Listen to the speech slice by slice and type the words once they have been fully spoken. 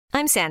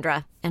I'm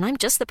Sandra, and I'm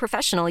just the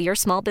professional your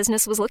small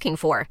business was looking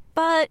for.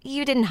 But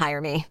you didn't hire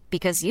me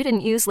because you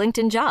didn't use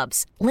LinkedIn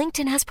Jobs.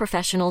 LinkedIn has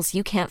professionals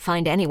you can't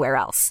find anywhere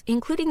else,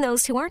 including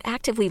those who aren't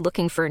actively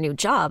looking for a new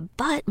job,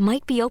 but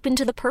might be open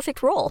to the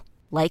perfect role,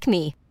 like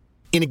me.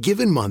 In a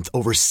given month,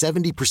 over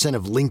 70%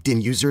 of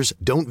LinkedIn users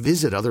don't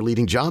visit other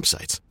leading job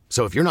sites.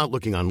 So if you're not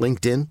looking on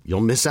LinkedIn,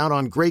 you'll miss out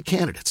on great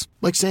candidates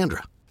like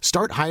Sandra.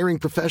 Start hiring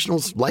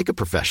professionals like a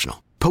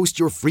professional. Post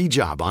your free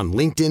job on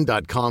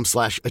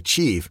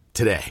linkedin.com/achieve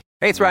today.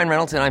 Hey, it's Ryan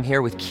Reynolds, and I'm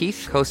here with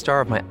Keith,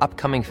 co-star of my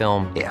upcoming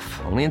film, If,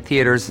 only in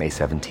theaters May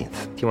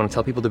 17th. Do you want to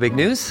tell people the big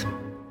news?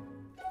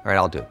 All right,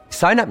 I'll do it.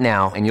 Sign up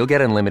now and you'll get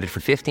unlimited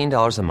for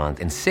 $15 a month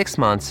and 6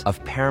 months of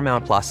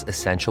Paramount Plus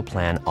Essential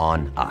Plan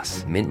on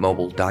us.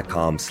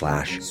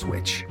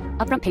 MintMobile.com/switch.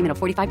 Upfront payment of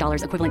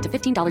 $45 equivalent to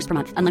 $15 per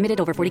month. Unlimited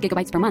over 40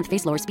 gigabytes per month.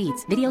 Face lower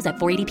speeds. Videos at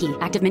 480p.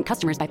 Active Mint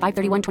customers by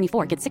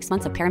 531.24 get 6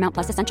 months of Paramount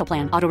Plus Essential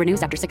Plan. Auto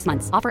renews after 6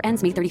 months. Offer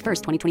ends May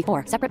 31st,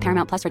 2024. Separate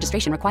Paramount Plus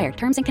registration required.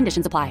 Terms and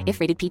conditions apply if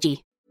rated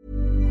PG.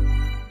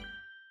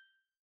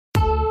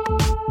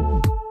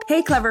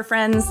 Hey, clever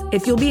friends.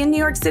 If you'll be in New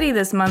York City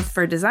this month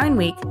for Design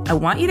Week, I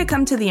want you to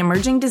come to the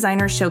Emerging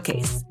Designer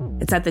Showcase.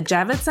 It's at the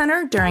Javits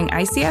Center during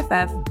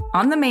ICFF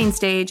on the main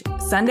stage,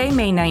 Sunday,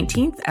 May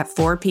 19th at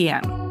 4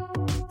 p.m.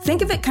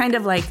 Think of it kind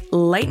of like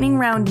lightning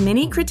round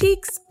mini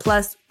critiques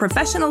plus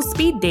professional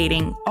speed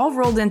dating all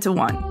rolled into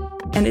one.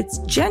 And it's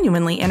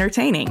genuinely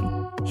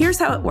entertaining. Here's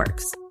how it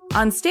works.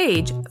 On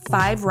stage,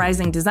 5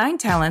 rising design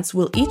talents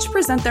will each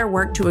present their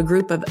work to a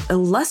group of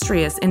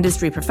illustrious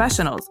industry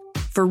professionals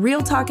for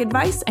real talk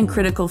advice and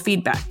critical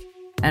feedback.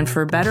 And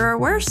for better or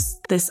worse,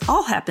 this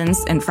all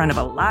happens in front of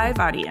a live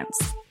audience.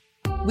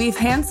 We've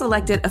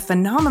hand-selected a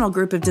phenomenal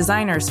group of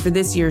designers for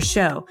this year's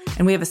show,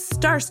 and we have a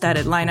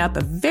star-studded lineup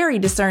of very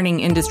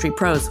discerning industry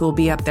pros who will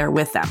be up there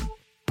with them.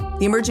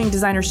 The Emerging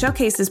Designer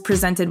Showcase is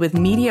presented with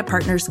media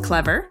partners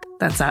Clever,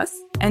 that's us,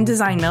 and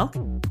Design Milk,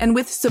 and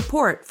with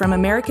support from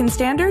American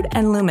Standard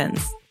and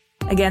Lumens.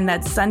 Again,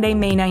 that's Sunday,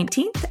 May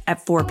 19th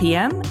at 4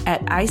 p.m.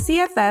 at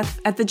ICFF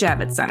at the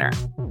Javits Center.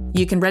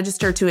 You can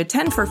register to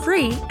attend for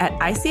free at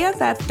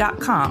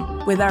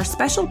icff.com with our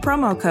special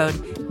promo code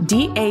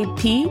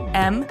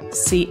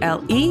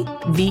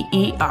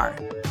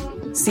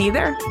DAPMCLEVER. See you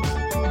there.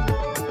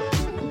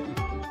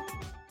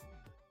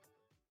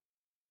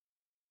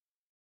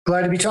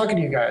 Glad to be talking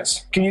to you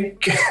guys. Can you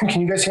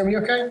guys hear me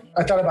okay?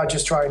 I thought about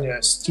just trying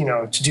to,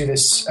 to do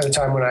this at a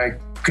time when I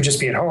could just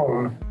be at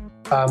home,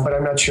 but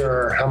I'm not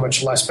sure how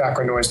much less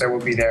background noise there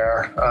will be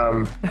there.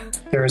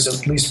 There is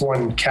at least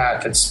one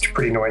cat that's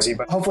pretty noisy,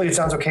 but hopefully it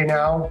sounds okay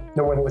now.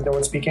 No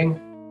one speaking?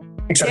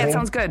 Except Yeah, me? it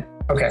sounds good.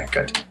 Okay,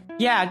 good.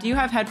 Yeah, do you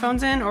have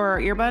headphones in or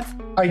earbuds?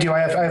 I do. I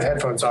have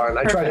headphones on.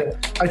 I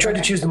tried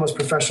to choose the most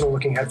professional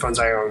looking headphones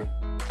I own.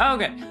 Oh,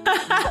 good.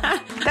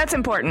 That's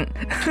important.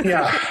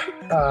 Yeah.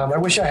 I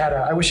wish I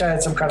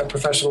had some kind of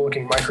professional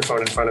looking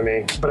microphone in front of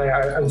me, but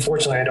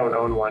unfortunately I don't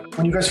own one.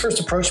 When you guys first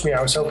approached me,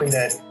 I was hoping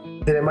that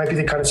it might be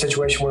the kind of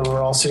situation where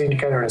we're all sitting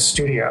together in a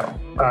studio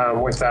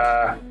with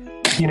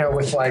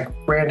like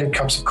branded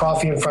cups of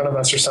coffee in front of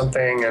us or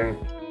something,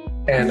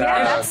 and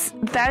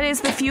that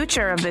is the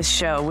future of this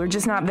show. We're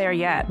just not there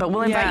yet, but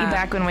we'll invite you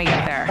back when we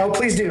get there. Oh,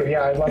 please do.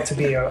 Yeah, I'd love to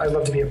be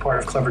a part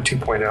of Clever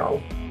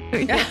 2.0.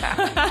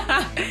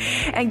 Yeah.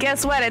 And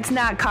guess what? It's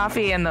not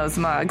coffee in those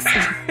mugs.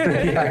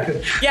 Right.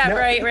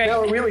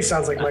 No, it really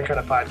sounds like my kind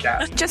of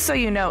podcast. Just so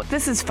you know,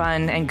 this is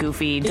fun and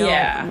goofy.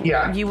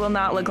 Yeah. You will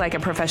not look like a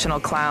professional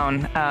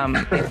clown.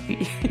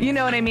 You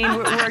know what I mean?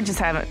 We're just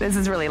having, this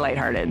is really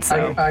lighthearted.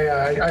 So I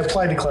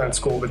applied to clown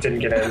school but didn't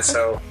get in,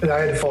 so I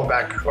had to fall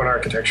back on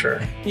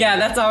architecture. Yeah,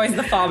 that's always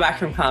the fallback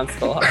from clown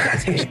school.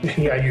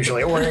 Yeah,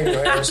 usually. Or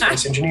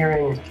aerospace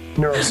engineering,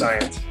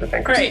 neuroscience, I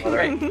think. Great.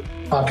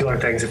 Popular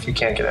things if you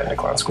can't get into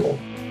clown school.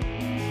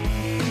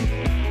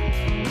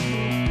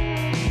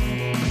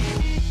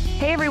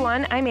 Hey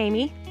everyone, I'm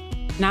Amy.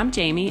 And I'm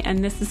Jamie,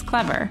 and this is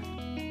Clever.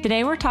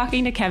 Today we're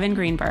talking to Kevin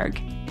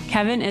Greenberg.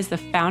 Kevin is the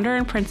founder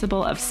and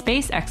principal of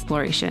Space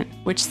Exploration,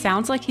 which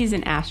sounds like he's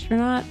an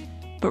astronaut,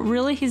 but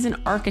really he's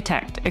an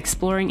architect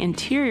exploring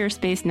interior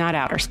space, not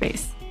outer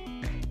space.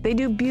 They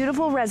do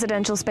beautiful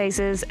residential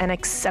spaces and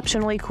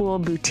exceptionally cool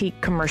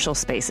boutique commercial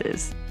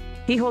spaces.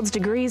 He holds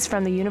degrees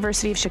from the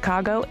University of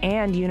Chicago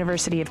and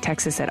University of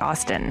Texas at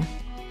Austin.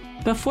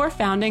 Before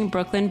founding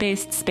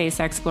Brooklyn-based Space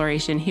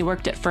Exploration, he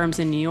worked at firms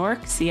in New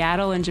York,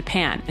 Seattle, and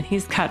Japan, and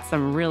he's got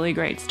some really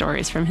great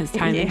stories from his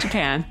time in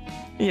Japan.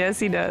 Yes,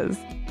 he does.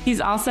 He's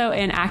also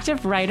an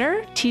active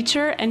writer,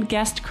 teacher, and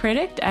guest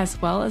critic,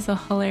 as well as a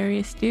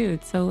hilarious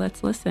dude. So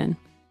let's listen.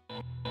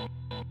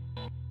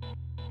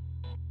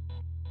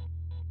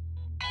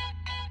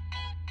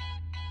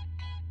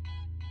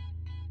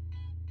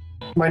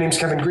 My name's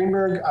Kevin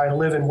Greenberg. I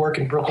live and work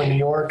in Brooklyn, New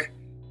York.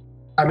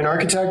 I'm an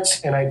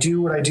architect, and I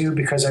do what I do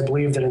because I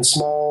believe that in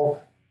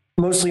small,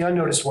 mostly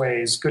unnoticed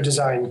ways, good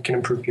design can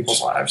improve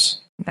people's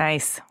lives.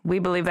 Nice. We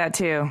believe that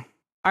too.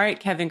 All right,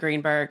 Kevin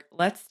Greenberg,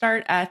 let's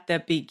start at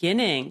the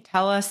beginning.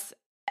 Tell us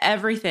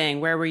everything.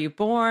 Where were you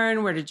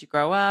born? Where did you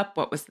grow up?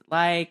 What was it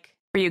like?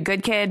 Were you a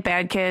good kid,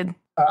 bad kid?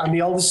 I'm the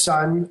eldest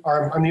son,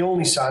 or I'm the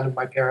only son of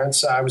my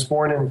parents. I was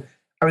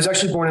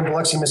actually born in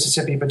Biloxi,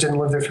 Mississippi, but didn't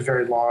live there for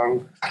very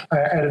long.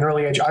 At an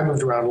early age, I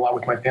moved around a lot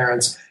with my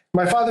parents.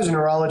 My father's a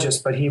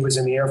neurologist, but he was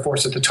in the Air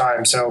Force at the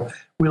time. So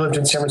we lived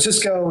in San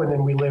Francisco, and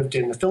then we lived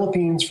in the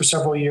Philippines for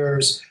several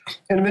years.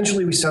 And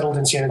eventually we settled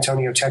in San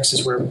Antonio,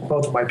 Texas, where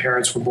both of my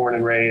parents were born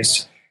and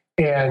raised.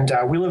 And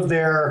we lived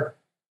there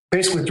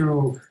basically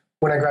through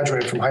when I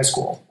graduated from high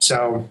school.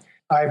 So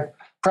I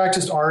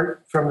practiced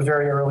art from a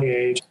very early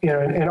age,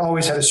 and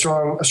always had a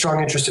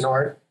strong interest in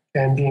art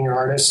and being an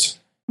artist.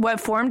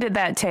 What form did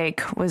that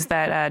take? Was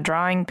that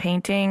drawing,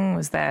 painting?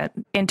 Was that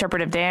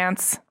interpretive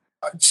dance?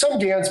 Some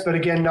dance, but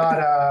again, not.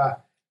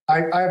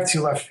 I have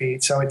 2 left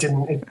feet, so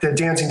the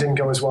dancing didn't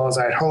go as well as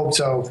I had hoped.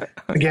 So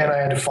again, I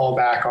had to fall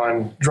back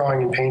on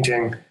drawing and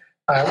painting.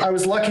 I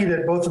was lucky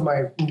that both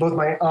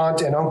my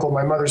aunt and uncle,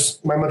 my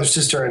mother's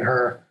sister and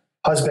her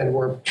husband,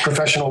 were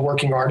professional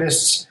working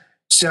artists.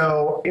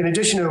 So in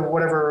addition to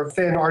whatever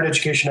thin art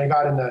education I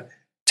got in the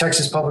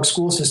Texas public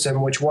school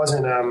system, which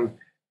wasn't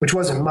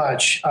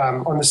much,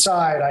 on the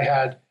side I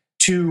had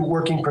 2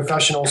 working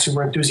professionals who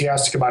were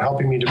enthusiastic about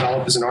helping me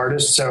develop as an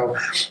artist. So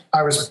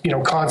I was,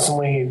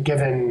 constantly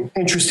given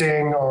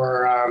interesting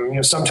or,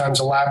 sometimes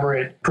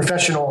elaborate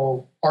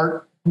professional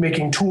art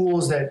making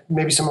tools that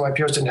maybe some of my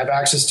peers didn't have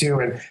access to,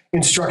 and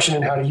instruction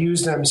in how to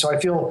use them. So I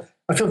feel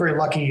very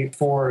lucky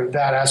for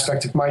that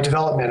aspect of my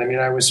development. I mean,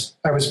 I was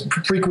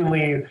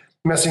frequently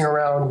messing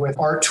around with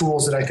art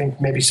tools that I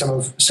think maybe some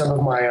of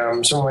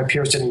my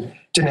peers didn't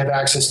have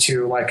access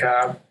to, like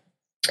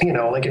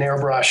like an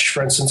airbrush,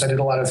 for instance. I did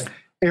a lot of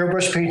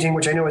airbrush painting,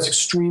 which I know is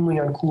extremely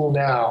uncool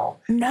now.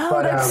 No,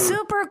 but, that's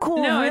super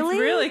cool. No, really?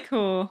 It's really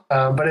cool.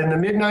 But in the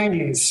mid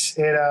 '90s,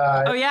 it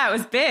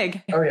was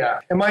big. Oh yeah,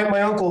 and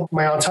my uncle,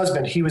 my aunt's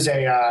husband, he was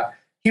a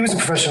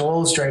professional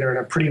illustrator and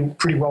a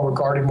pretty well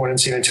regarded one in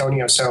San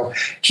Antonio. So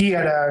he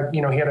had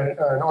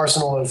an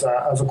arsenal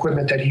of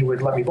equipment that he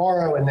would let me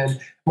borrow. And then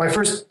my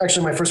first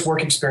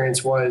work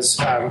experience was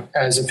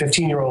as a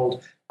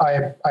 15-year-old.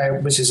 I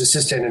was his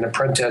assistant and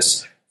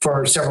apprentice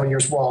for several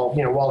years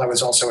while I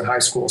was also in high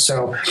school.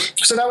 So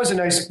that was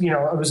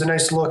a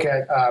nice look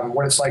at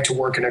what it's like to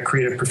work in a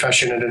creative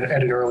profession at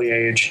an early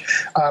age.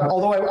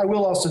 Although I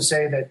will also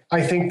say that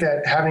I think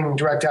that having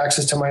direct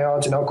access to my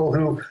aunt and uncle,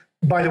 who,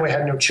 by the way,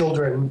 had no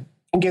children,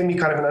 gave me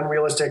kind of an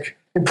unrealistic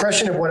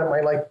impression of what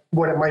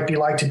it might be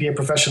like to be a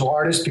professional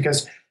artist,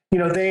 because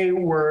they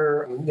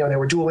were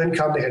dual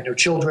income, they had no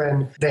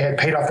children, they had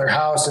paid off their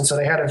house, and so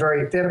they had a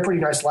pretty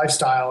nice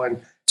lifestyle.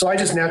 And so I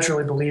just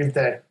naturally believed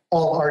that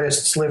all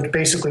artists lived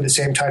basically the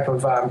same type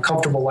of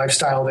comfortable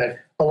lifestyle that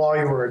a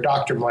lawyer or a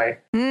doctor might.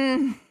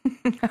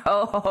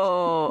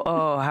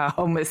 Oh,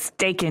 how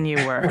mistaken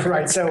you were.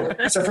 Right. So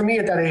for me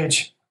at that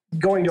age,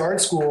 going to art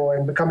school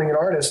and becoming an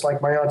artist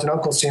like my aunt and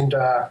uncle seemed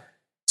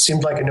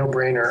like a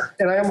no-brainer.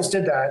 And I almost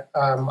did that.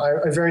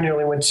 I very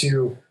nearly went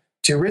to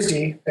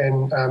RISD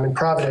in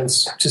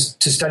Providence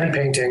to study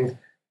painting,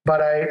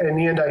 but in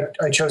the end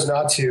I chose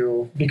not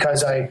to,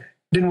 because I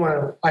didn't want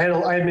to. I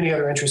had many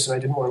other interests, and I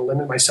didn't want to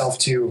limit myself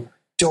to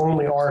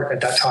only art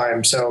at that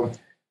time. So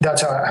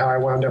that's how I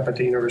wound up at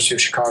the University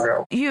of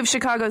Chicago. U of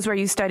Chicago is where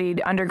you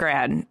studied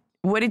undergrad.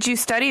 What did you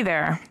study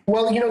there?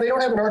 Well, they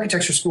don't have an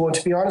architecture school, and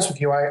to be honest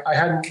with you, I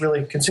hadn't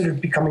really considered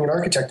becoming an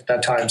architect at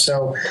that time.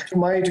 So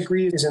my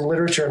degree is in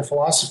literature and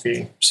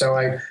philosophy. So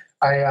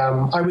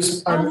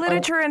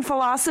literature and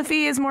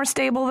philosophy is more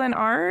stable than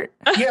art?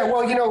 Yeah,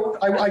 well,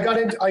 I got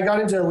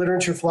into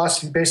literature and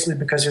philosophy basically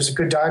because there's a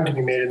good dime to be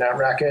made in that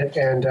racket,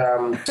 and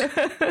the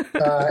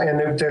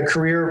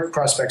career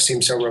prospects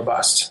seem so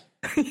robust.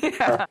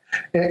 Yeah.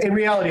 In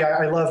reality,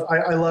 I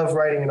love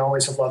writing and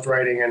always have loved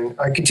writing, and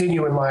I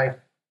continue in my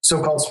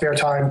so-called spare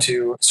time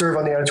to serve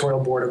on the editorial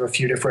board of a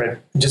few different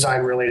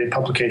design-related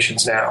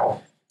publications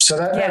now. So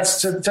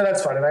that's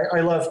fun, and I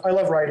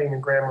love writing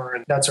and grammar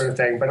and that sort of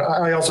thing. But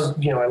I also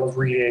I love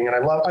reading, and I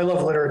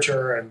love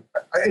literature, and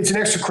it's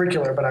an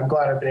extracurricular. But I'm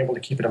glad I've been able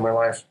to keep it in my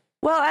life.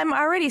 Well, I'm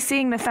already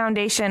seeing the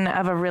foundation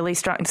of a really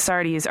strong.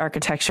 Sorry to use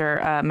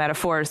architecture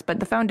metaphors,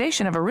 but the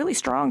foundation of a really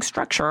strong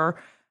structure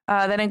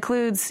that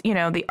includes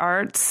the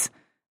arts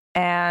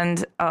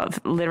and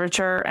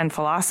literature and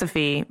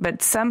philosophy.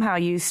 But somehow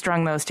you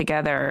strung those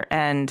together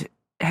and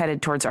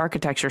headed towards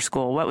architecture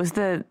school. What was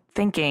the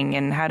thinking,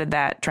 and how did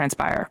that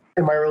transpire?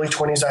 In my early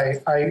 20s,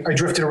 I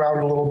drifted around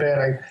a little bit.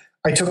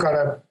 I took on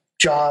a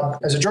job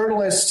as a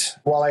journalist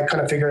while I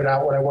kind of figured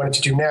out what I wanted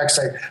to do next.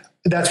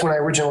 That's when I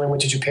originally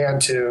went to Japan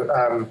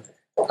to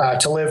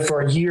live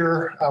for a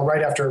year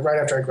right after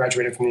I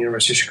graduated from the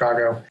University of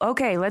Chicago.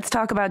 Okay, let's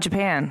talk about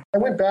Japan. I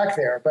went back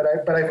there,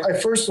 but I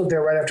first lived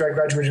there right after I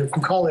graduated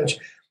from college.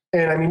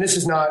 And I mean, this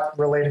is not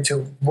related to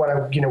what I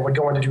would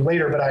go on to do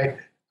later, but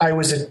I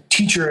was a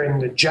teacher in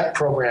the JET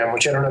program,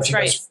 which I don't know if you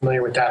guys are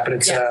familiar with that, but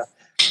it's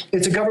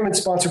a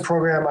government-sponsored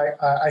program.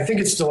 I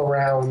think it's still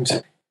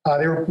around.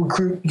 They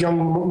recruit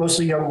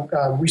mostly young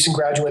recent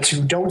graduates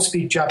who don't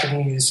speak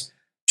Japanese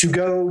to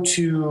go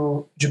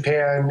to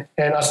Japan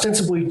and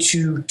ostensibly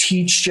to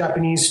teach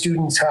Japanese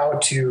students how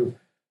to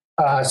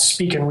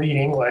speak and read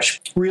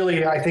English.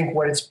 Really, I think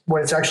what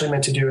it's actually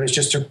meant to do is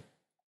just to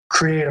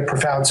create a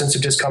profound sense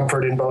of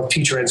discomfort in both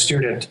teacher and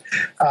student.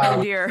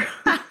 Oh dear.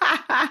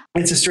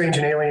 It's a strange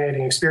and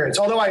alienating experience.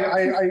 Although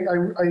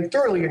I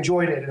thoroughly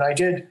enjoyed it, and I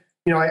did,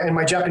 and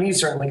my Japanese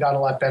certainly got a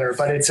lot better.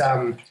 But it's,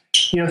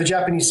 the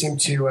Japanese seem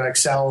to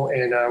excel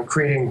in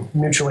creating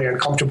mutually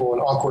uncomfortable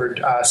and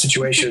awkward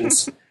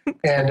situations.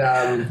 And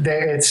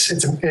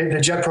the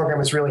JET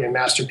program is really a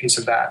masterpiece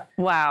of that.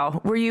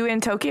 Wow. Were you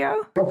in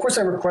Tokyo? Of course,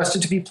 I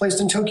requested to be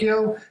placed in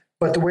Tokyo,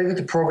 but the way that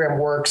the program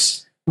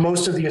works,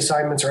 most of the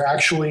assignments are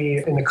actually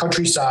in the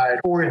countryside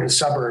or in the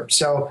suburbs.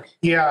 So,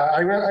 yeah,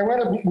 I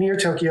wound up near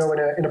Tokyo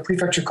in a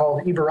prefecture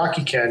called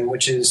Ibaraki-ken,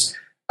 which is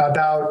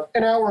about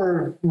an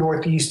hour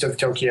northeast of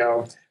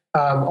Tokyo,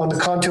 on the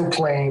Kanto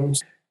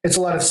Plains. It's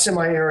a lot of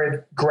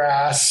semi-arid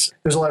grass.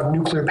 There's a lot of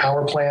nuclear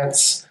power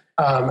plants,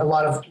 a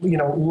lot of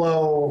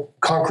low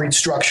concrete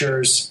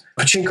structures,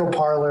 pachinko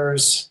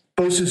parlors,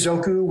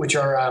 bosuzoku, which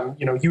are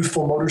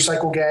youthful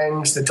motorcycle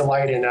gangs that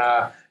delight in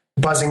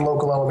buzzing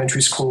local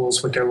elementary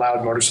schools with their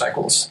loud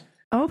motorcycles.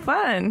 Oh,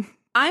 fun.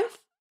 I'm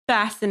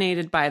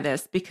fascinated by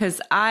this because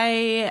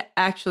I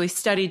actually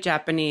studied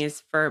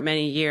Japanese for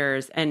many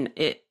years, and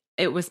it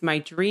was my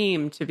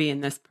dream to be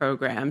in this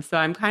program. So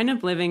I'm kind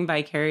of living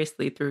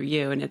vicariously through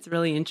you, and it's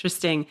really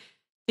interesting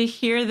to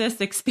hear this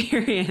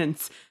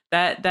experience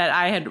that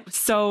I had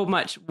so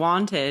much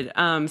wanted.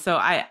 So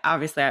I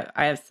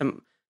have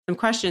some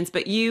questions,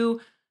 but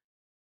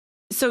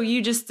So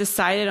you just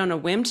decided on a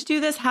whim to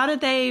do this? How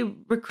did they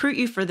recruit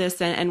you for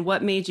this? And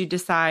what made you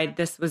decide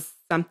this was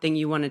something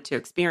you wanted to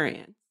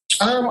experience?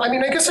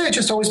 I guess I had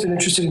just always been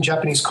interested in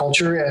Japanese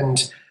culture and,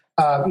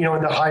 in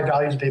the high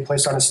value that they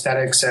placed on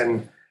aesthetics.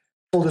 And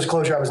full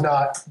disclosure, I was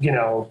not,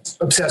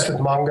 obsessed with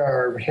manga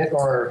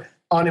or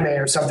anime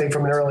or something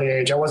from an early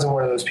age. I wasn't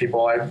one of those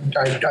people. I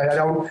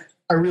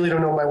really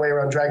don't know my way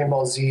around Dragon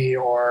Ball Z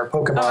or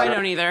Pokemon. Oh, I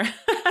don't either.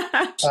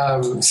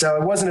 So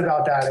it wasn't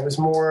about that. It was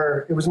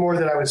more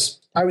that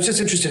I was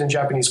just interested in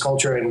Japanese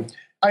culture, and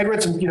I'd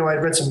read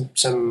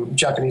some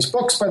Japanese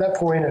books by that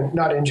point, and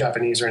not in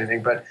Japanese or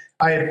anything, but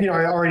I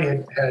already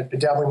had been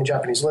dabbling in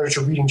Japanese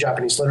literature, reading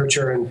Japanese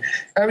literature, and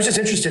I was just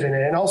interested in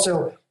it. And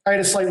also I had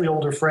a slightly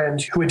older friend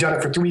who had done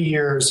it for 3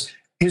 years.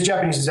 His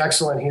Japanese is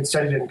excellent. He had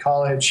studied it in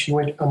college. He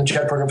went on the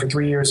JET program for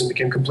 3 years and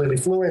became completely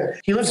fluent.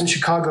 He lives in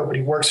Chicago, but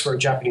he works for a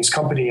Japanese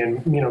company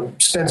and,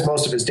 spends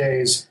most of his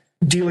days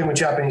dealing with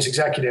Japanese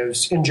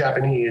executives in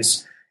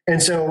Japanese.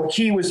 And so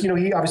he was,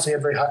 he obviously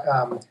had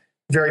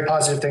very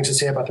positive things to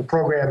say about the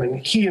program,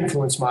 and he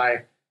influenced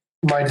my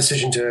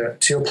decision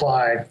to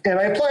apply. And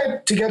I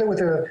applied together with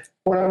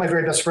one of my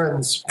very best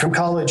friends from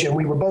college, and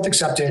we were both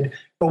accepted,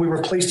 but we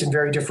were placed in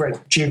very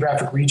different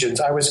geographic regions.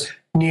 I was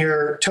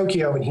near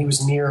Tokyo and he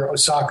was near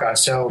Osaka.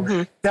 So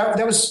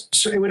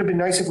it would have been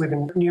nice if we'd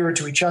been nearer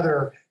to each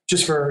other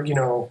just for,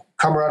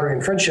 camaraderie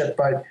and friendship.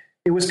 But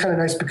it was kind of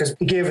nice because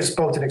it gave us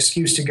both an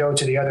excuse to go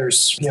to the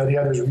other's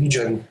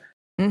region.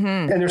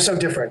 Mm-hmm. And they're so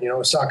different.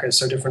 Osaka is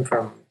so different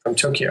from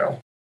Tokyo.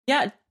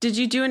 Yeah. Did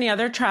you do any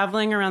other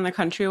traveling around the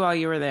country while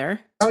you were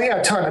there? Oh, yeah,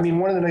 a ton.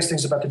 One of the nice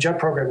things about the JET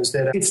program is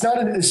that it's not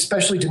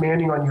especially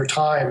demanding on your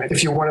time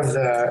if you're one of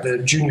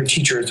the junior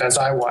teachers, as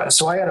I was.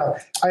 So I had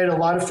a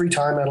lot of free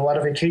time. I had a lot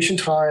of vacation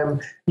time.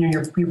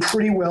 You're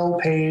pretty well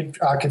paid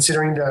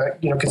considering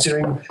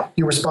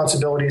your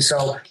responsibilities.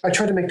 So I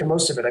tried to make the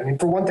most of it.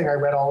 For one thing, I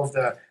read all of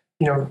the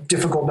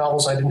difficult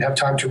novels I didn't have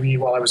time to read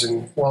while I was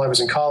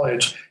in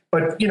college.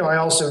 But I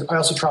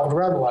also traveled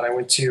around a lot. I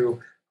went to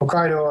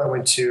Hokkaido, I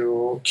went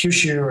to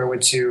Kyushu, I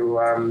went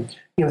to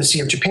the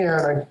Sea of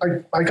Japan.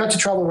 I got to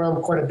travel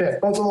around quite a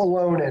bit, both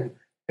alone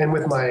and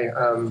with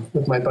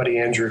my buddy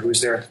Andrew, who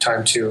was there at the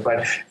time too.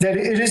 But that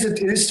it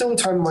is still a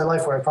time in my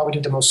life where I probably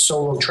did the most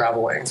solo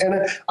traveling.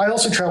 And I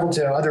also traveled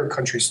to other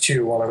countries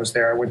too while I was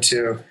there. I went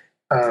to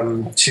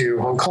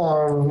Hong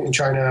Kong in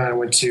China. I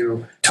went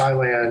to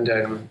Thailand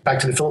and back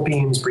to the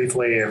Philippines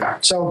briefly. And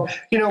so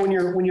when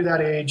you're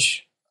that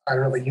age, I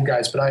don't know about you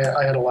guys, but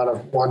I had a lot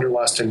of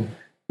wanderlust and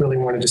really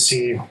wanted to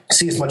see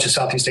as much of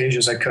Southeast Asia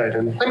as I could.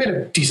 And I made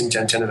a decent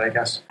dent in it, I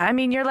guess.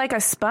 You're like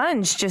a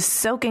sponge, just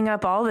soaking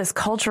up all this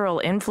cultural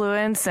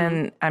influence.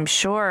 And I'm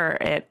sure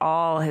it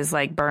all has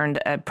burned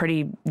a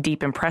pretty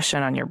deep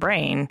impression on your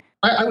brain.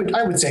 I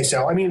would say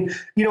so.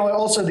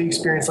 Also the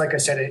experience, like I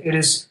said, it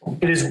is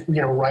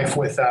rife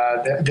with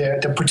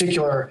the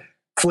particular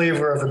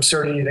flavor of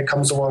absurdity that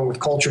comes along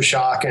with culture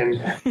shock. And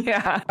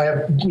yeah, I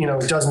have,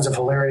 dozens of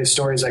hilarious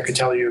stories I could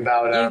tell you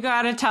about. You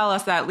got to tell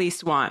us at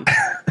least one.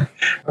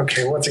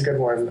 Okay. What's a good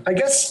one? I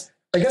guess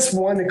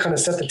one that kind of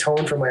set the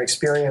tone for my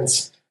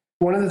experience.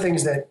 One of the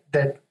things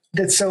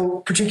that's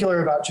so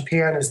particular about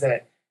Japan is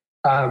that,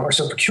 or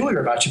so peculiar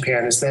about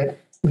Japan is that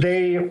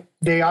they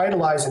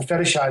idolize and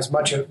fetishize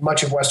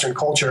much of Western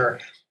culture.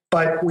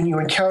 But when you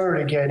encounter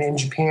it again in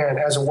Japan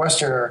as a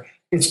Westerner,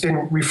 it's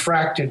been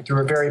refracted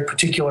through a very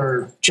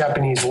particular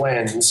Japanese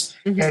lens.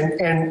 Mm-hmm.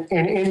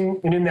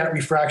 And in that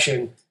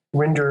refraction,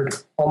 rendered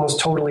almost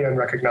totally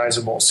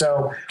unrecognizable.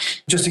 So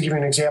just to give you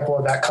an example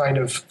of that kind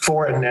of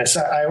foreignness,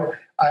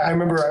 I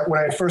remember when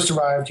I first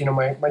arrived,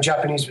 my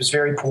Japanese was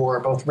very poor,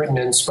 both written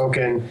and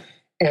spoken.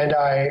 And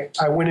I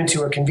went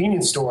into a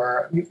convenience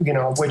store,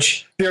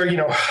 which there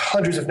are,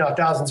 hundreds, if not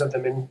thousands of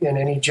them in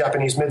any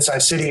Japanese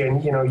mid-sized city.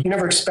 And, you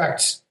never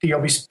expect that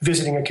you'll be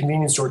visiting a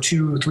convenience store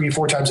 2, 3,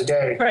 4 times a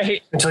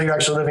day until you're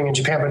actually living in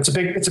Japan. But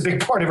it's a big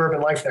part of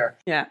urban life there.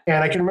 Yeah.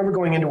 And I can remember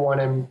going into one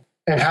and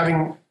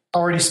having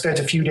already spent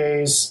a few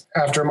days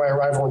after my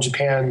arrival in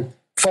Japan,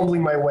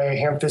 fumbling my way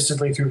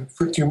ham-fistedly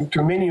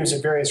through menus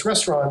at various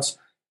restaurants,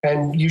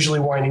 and usually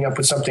winding up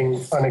with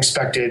something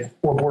unexpected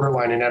or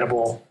borderline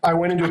inedible. I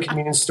went into a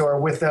convenience store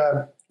with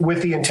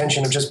the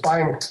intention of just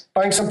buying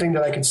something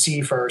that I could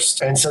see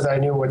first, and so that I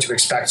knew what to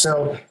expect.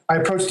 So I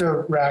approached a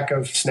rack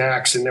of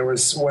snacks, and there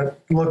was what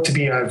looked to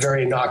be a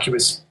very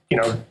innocuous,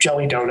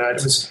 jelly donut.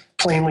 It was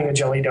plainly a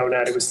jelly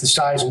donut. It was the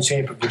size and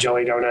shape of the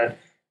jelly donut,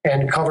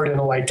 and covered in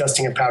a light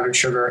dusting of powdered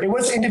sugar. It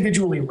was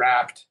individually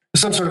wrapped.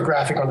 Some sort of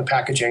graphic on the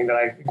packaging that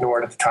I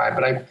ignored at the time,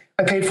 but I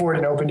paid for it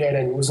and opened it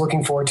and was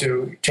looking forward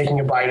to taking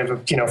a bite of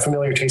a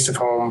familiar taste of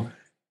home,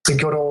 the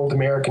good old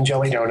American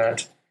jelly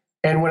donut.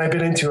 And when I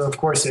bit into it, of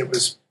course, it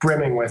was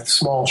brimming with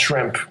small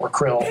shrimp or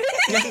krill.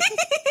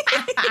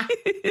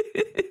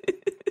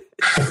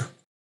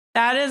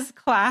 That is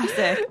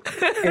classic.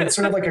 It's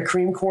sort of like a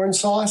cream corn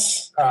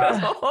sauce.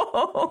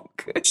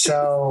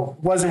 So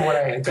wasn't what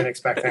I had been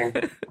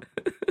expecting.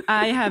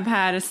 I have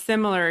had a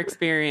similar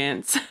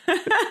experience.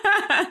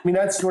 I mean,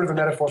 that's sort of a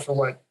metaphor for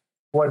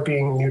what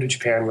being new to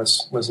Japan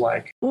was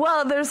like.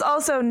 Well, there's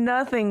also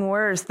nothing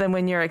worse than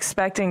when you're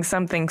expecting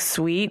something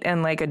sweet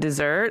and like a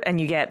dessert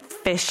and you get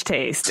fish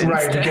taste instead.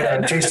 Right, you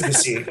get a taste of the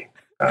sea.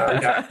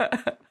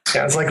 Yeah,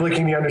 it's like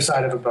licking the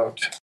underside of a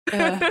boat.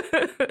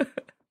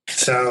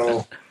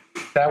 So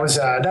that was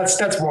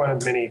that's one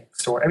of many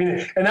stories. I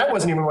mean, and that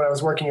wasn't even when I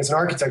was working as an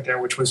architect there,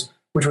 which was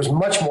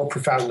much more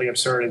profoundly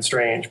absurd and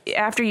strange.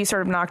 After you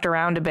sort of knocked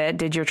around a bit,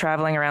 did your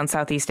traveling around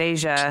Southeast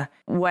Asia,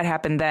 what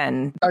happened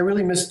then? I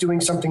really missed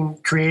doing something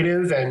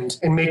creative and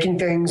making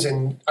things,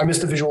 and I missed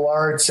the visual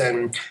arts.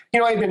 And,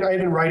 I had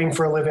been writing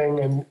for a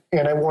living,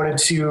 and I wanted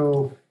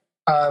to,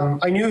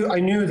 I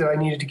knew that I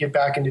needed to get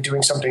back into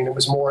doing something that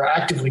was more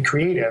actively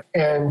creative.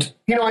 And,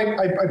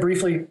 I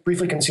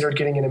briefly considered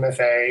getting an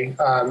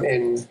MFA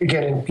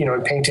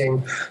in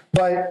painting,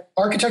 but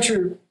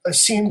architecture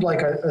seemed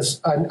like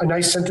a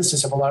nice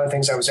synthesis of a lot of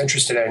things I was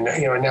interested in,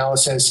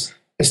 analysis,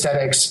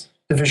 aesthetics,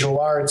 the visual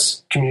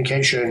arts,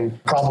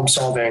 communication, problem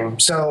solving.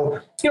 So,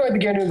 I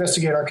began to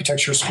investigate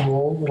architecture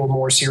school a little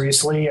more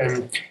seriously.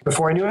 And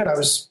before I knew it, I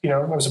was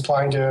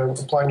applying to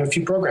a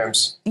few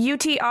programs.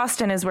 UT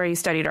Austin is where you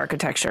studied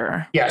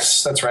architecture.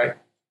 Yes, that's right.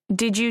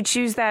 Did you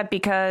choose that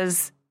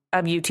because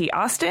of UT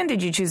Austin?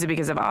 Did you choose it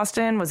because of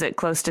Austin? Was it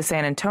close to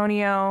San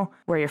Antonio,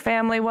 where your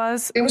family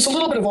was? It was a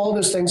little bit of all of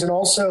those things. And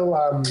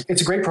also,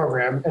 it's a great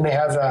program, and they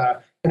have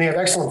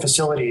excellent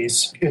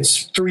facilities.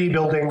 It's 3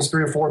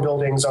 or 4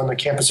 buildings on the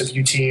campus of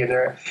UT,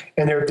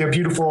 and they're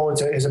beautiful.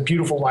 It's a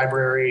beautiful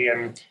library,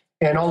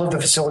 and all of the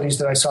facilities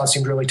that I saw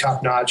seemed really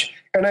top notch.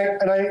 And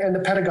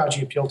the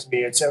pedagogy appealed to me.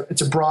 It's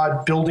a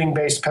broad building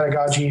based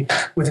pedagogy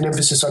with an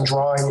emphasis on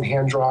drawing and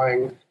hand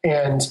drawing.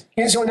 And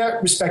so in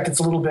that respect, it's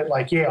a little bit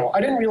like Yale.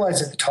 I didn't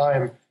realize at the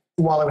time,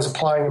 while I was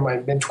applying in my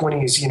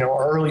mid-20s,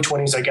 or early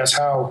 20s, I guess,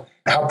 how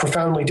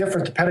profoundly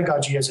different the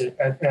pedagogy is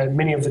at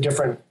many of the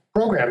different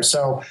programs.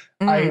 So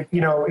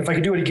if I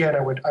could do it again,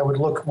 I would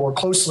look more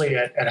closely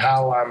at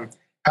how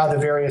the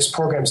various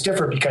programs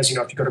differ, because, if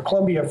you go to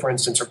Columbia, for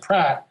instance, or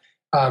Pratt,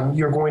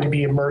 you're going to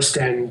be immersed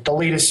in the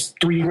latest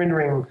 3D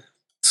rendering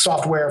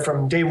software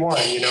from day one,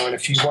 and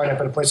if you wind up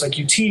at a place like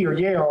UT or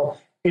Yale,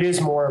 it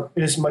is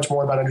much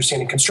more about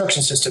understanding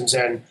construction systems.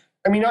 And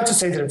I mean, not to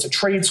say that it's a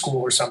trade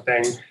school or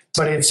something,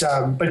 but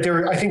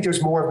I think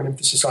there's more of an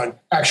emphasis on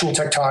actual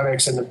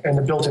tectonics and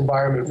the built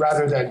environment,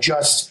 rather than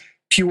just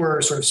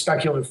pure sort of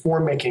speculative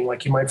form making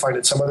like you might find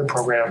at some other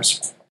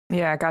programs.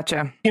 Yeah,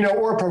 gotcha.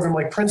 Or a program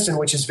like Princeton,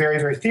 which is very,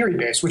 very theory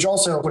based, which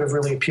also would have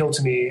really appealed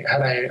to me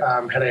had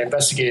I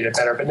investigated it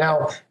better. But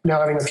now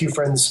having a few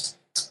friends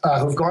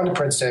who've gone to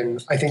Princeton,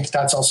 I think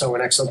that's also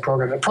an excellent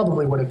program that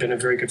probably would have been a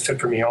very good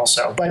fit for me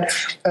also. But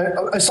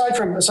aside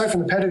from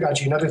the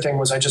pedagogy, another thing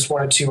was I just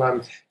wanted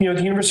to,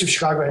 the University of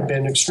Chicago had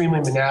been extremely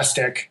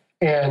monastic,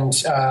 and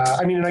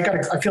I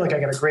feel like I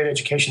got a great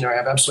education there. I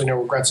have absolutely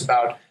no regrets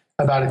about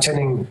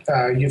attending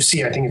U of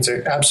C. I think it's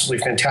an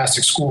absolutely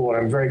fantastic school, and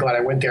I'm very glad I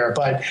went there.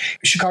 But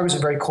Chicago's a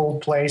very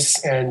cold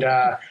place, and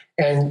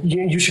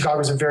U Chicago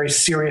is a very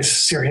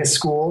serious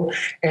school.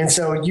 And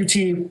so UT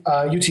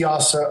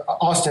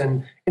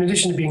Austin, in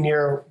addition to being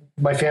near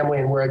my family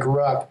and where I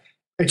grew up,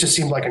 it just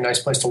seemed like a nice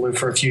place to live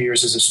for a few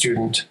years as a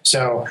student.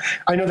 So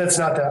I know that's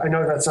not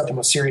the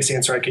most serious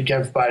answer I could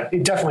give, but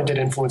it definitely did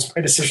influence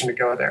my decision to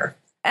go there.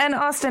 And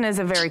Austin is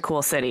a very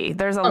cool city.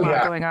 There's a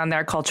lot going on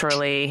there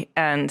culturally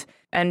and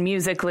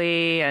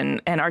musically and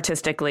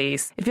artistically.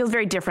 It feels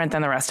very different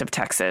than the rest of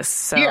Texas.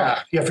 So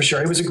yeah, for sure.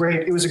 It was a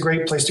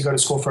great place to go to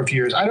school for a few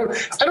years. I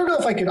don't know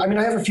if I could. I mean,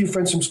 I have a few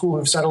friends from school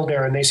who've settled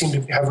there, and they seem to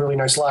have really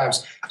nice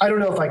lives. I don't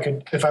know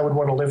if I would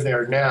want to live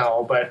there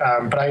now, but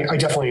I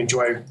definitely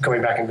enjoy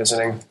going back and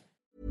visiting.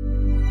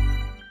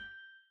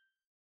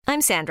 I'm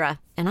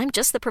Sandra, and I'm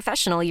just the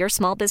professional your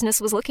small business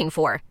was looking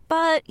for.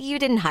 But you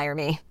didn't hire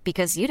me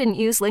because you didn't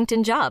use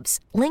LinkedIn Jobs.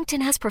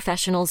 LinkedIn has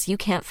professionals you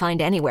can't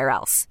find anywhere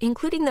else,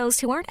 including those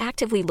who aren't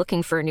actively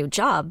looking for a new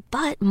job,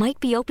 but might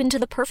be open to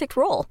the perfect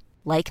role,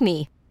 like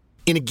me.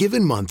 In a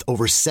given month,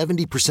 over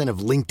 70% of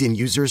LinkedIn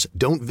users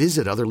don't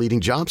visit other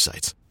leading job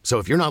sites. So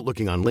if you're not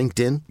looking on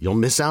LinkedIn, you'll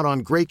miss out on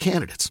great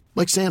candidates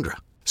like Sandra.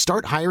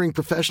 Start hiring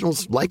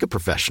professionals like a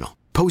professional.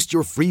 Post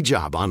your free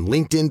job on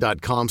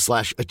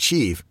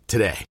linkedin.com/achieve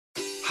today.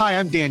 Hi,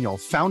 I'm Daniel,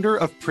 founder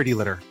of Pretty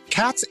Litter.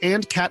 Cats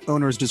and cat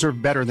owners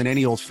deserve better than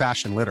any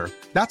old-fashioned litter.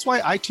 That's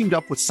why I teamed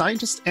up with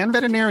scientists and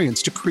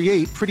veterinarians to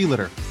create Pretty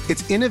Litter.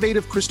 Its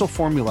innovative crystal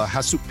formula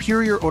has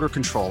superior odor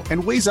control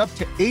and weighs up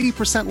to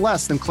 80%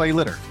 less than clay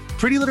litter.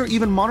 Pretty Litter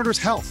even monitors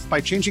health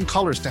by changing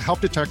colors to help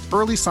detect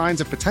early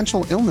signs of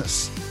potential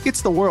illness.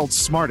 It's the world's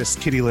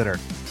smartest kitty litter.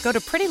 Go to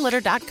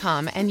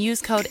prettylitter.com and use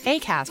code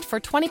ACAST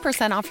for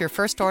 20% off your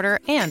first order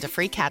and a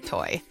free cat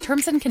toy.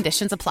 Terms and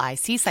conditions apply.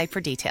 See site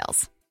for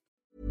details.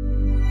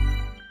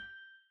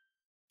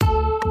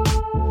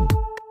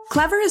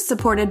 Clever is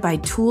supported by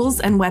Tools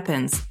and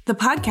Weapons, the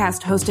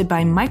podcast hosted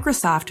by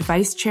Microsoft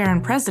Vice Chair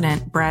and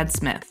President Brad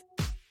Smith.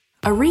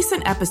 A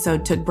recent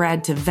episode took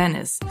Brad to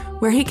Venice,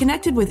 where he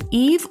connected with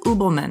Yves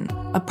Ubelman,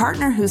 a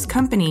partner whose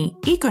company,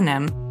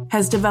 Econem,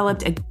 has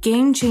developed a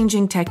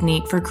game-changing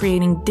technique for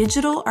creating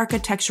digital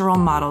architectural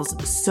models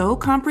so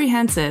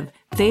comprehensive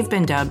they've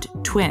been dubbed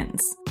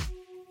twins.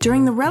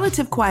 During the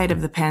relative quiet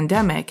of the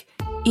pandemic,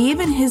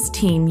 Yves and his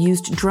team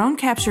used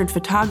drone-captured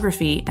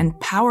photography and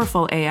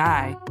powerful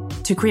AI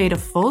to create a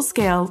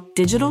full-scale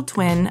digital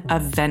twin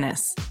of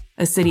Venice,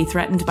 a city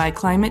threatened by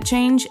climate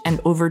change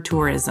and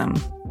over-tourism.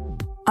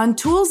 On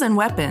Tools and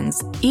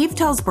Weapons, Yves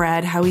tells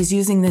Brad how he's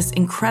using this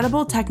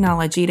incredible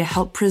technology to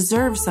help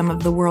preserve some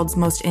of the world's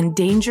most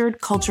endangered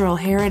cultural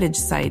heritage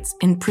sites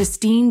in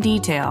pristine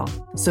detail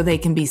so they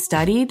can be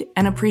studied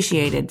and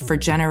appreciated for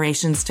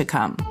generations to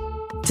come.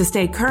 To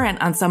stay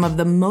current on some of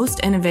the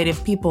most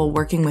innovative people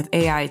working with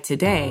AI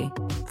today,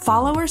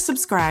 follow or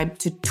subscribe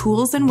to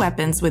Tools and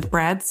Weapons with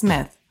Brad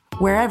Smith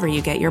wherever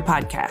you get your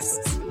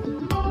podcasts.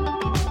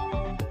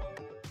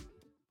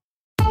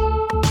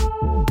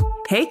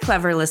 Hey,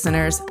 Clever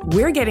listeners,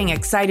 we're getting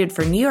excited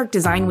for New York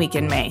Design Week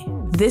in May.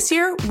 This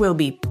year will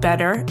be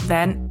better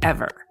than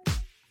ever.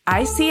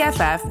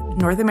 ICFF,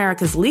 North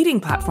America's leading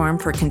platform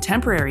for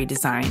contemporary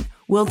design,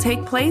 will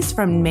take place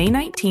from May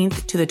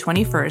 19th to the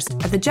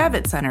 21st at the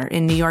Javits Center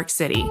in New York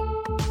City.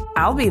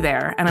 I'll be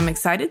there, and I'm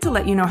excited to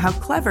let you know how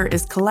Clever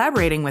is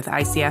collaborating with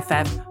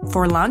ICFF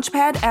for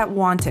Launchpad at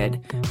Wanted,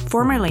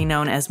 formerly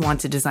known as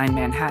Wanted Design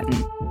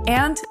Manhattan,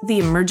 and the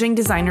Emerging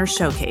Designers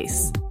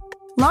Showcase.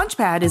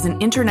 Launchpad is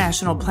an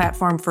international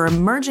platform for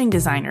emerging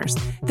designers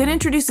that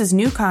introduces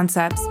new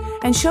concepts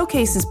and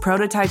showcases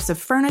prototypes of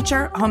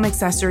furniture, home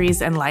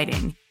accessories, and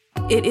lighting.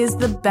 It is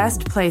the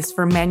best place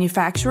for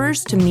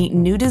manufacturers to meet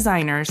new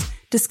designers,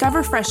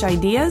 discover fresh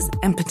ideas,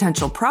 and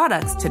potential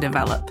products to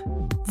develop.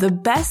 The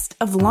best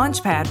of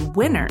Launchpad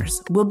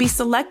winners will be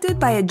selected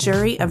by a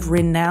jury of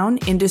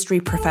renowned industry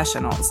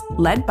professionals,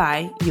 led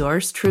by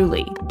yours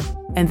truly.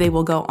 And they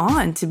will go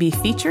on to be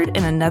featured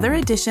in another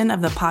edition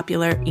of the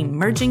popular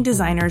Emerging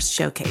Designers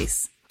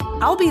Showcase.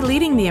 I'll be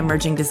leading the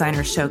Emerging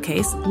Designers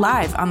Showcase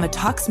live on the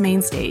Talks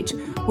main stage,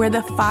 where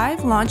the 5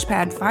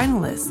 Launchpad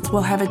finalists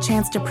will have a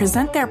chance to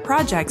present their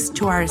projects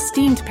to our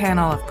esteemed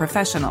panel of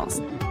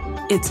professionals.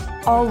 It's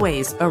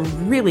always a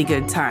really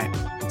good time.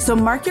 So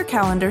mark your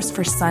calendars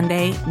for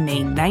Sunday,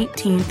 May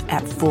 19th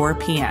at 4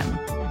 p.m.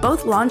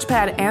 Both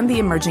Launchpad and the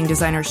Emerging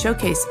Designer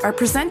Showcase are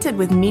presented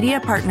with media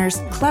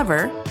partners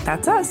Clever,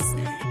 that's us,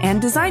 and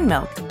Design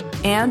Milk,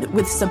 and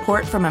with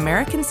support from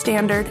American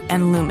Standard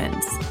and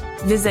Lumens.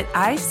 Visit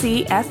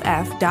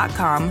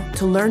ICFF.com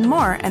to learn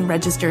more and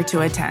register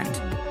to attend.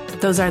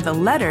 Those are the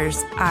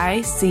letters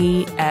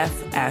ICFF.com.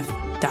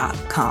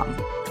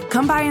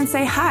 Come by and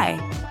say hi.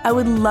 I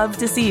would love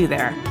to see you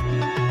there.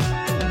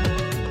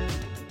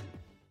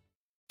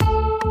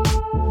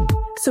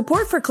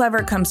 Support for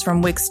Clever comes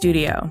from Wix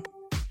Studio.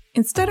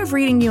 Instead of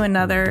reading you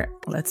another,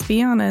 let's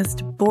be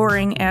honest,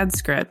 boring ad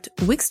script,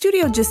 Wix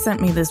Studio just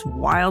sent me this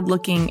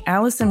wild-looking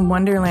Alice in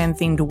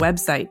Wonderland-themed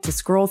website to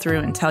scroll through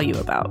and tell you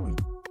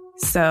about.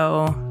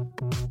 So,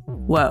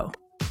 whoa.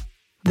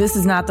 This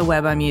is not the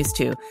web I'm used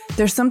to.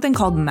 There's something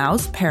called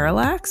mouse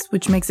parallax,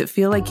 which makes it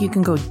feel like you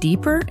can go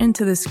deeper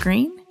into the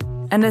screen.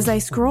 And as I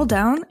scroll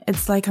down,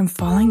 it's like I'm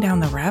falling down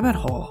the rabbit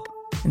hole.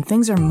 And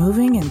things are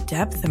moving in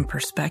depth and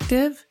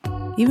perspective.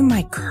 Even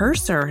my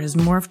cursor has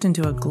morphed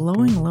into a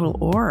glowing little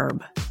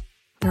orb.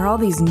 There are all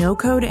these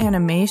no-code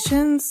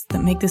animations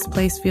that make this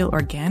place feel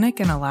organic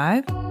and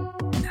alive.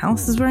 And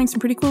Alice is wearing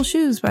some pretty cool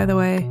shoes, by the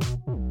way.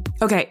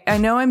 Okay, I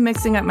know I'm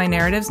mixing up my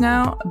narratives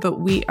now, but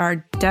we are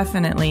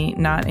definitely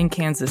not in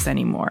Kansas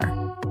anymore.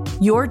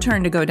 Your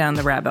turn to go down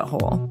the rabbit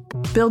hole.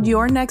 Build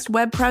your next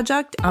web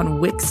project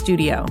on Wix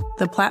Studio,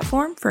 the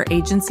platform for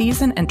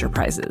agencies and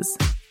enterprises.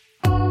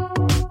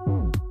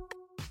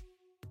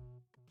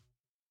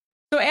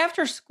 So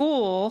after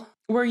school,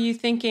 were you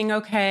thinking,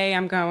 okay,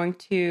 I'm going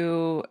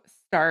to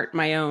start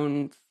my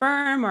own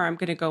firm or I'm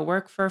going to go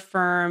work for a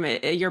firm?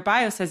 Your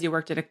bio says you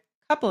worked at a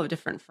couple of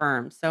different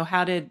firms. So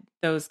how did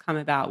those come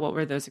about? What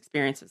were those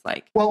experiences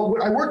like? Well,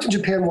 I worked in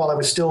Japan while I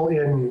was still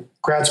in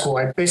grad school.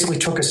 I basically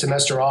took a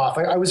semester off.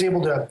 I was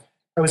able to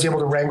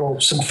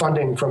wrangle some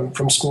funding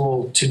from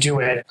school to do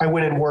it. I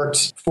went and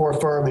worked for a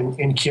firm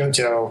in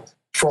Kyoto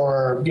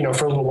for a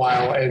little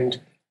while, and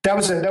that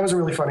was a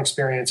really fun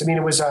experience. I mean,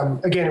 it was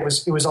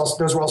also,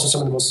 those were also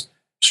some of the most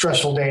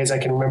stressful days I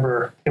can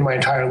remember in my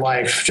entire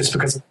life, just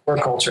because of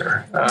work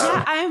culture.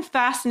 Yeah, I am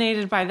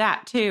fascinated by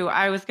that too.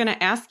 I was going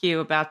to ask you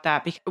about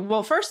that.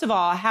 Well, first of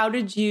all, how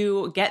did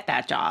you get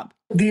that job?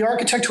 The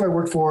architect who I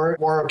worked for,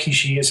 Waro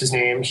Kishi is his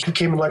name. He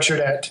came and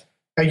lectured at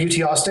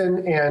UT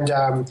Austin, and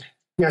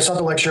I saw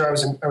the lecture. I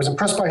was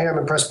impressed by him,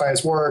 impressed by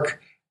his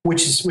work,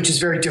 which is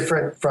very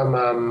different from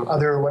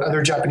what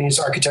other Japanese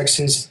architects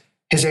his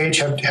age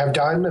have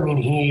done. I mean,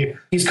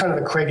 he's kind of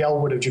the Craig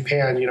Elwood of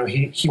Japan. You know,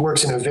 he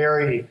works in a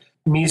very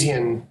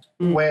Miesian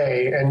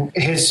way, and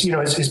his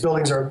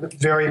buildings are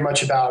very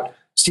much about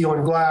steel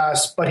and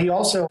glass, but he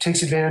also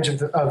takes advantage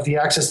of the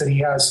access that he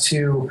has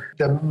to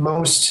the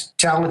most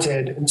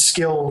talented and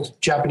skilled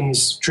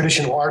Japanese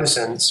traditional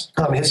artisans.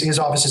 His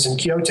office is in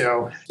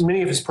Kyoto.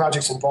 Many of his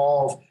projects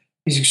involve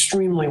these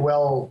extremely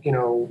well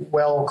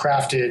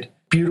crafted,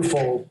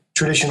 beautiful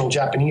traditional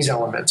Japanese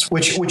elements,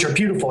 which are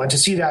beautiful. And to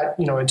see that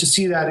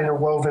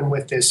interwoven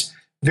with this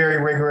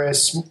very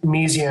rigorous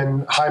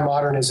Miesian high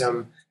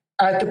modernism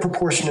at the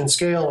proportion and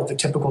scale of the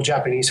typical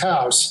Japanese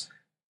house,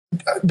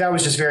 that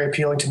was just very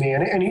appealing to me.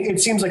 And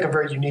it seems like a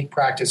very unique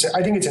practice.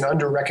 I think it's an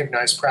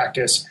under-recognized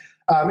practice.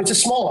 It's a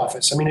small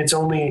office. I mean, it's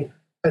only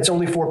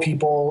 4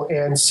 people.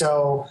 And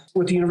so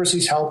with the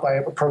university's help, I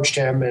approached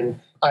him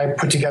and I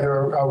put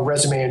together a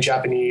resume in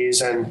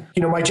Japanese. And,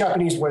 my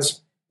Japanese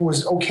was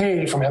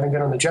okay from having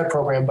been on the JET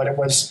program, but it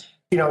was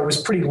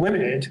pretty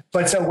limited.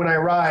 But so when I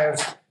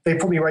arrived, they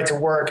put me right to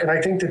work. And I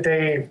think that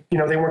they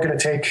weren't going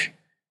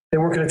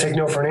to take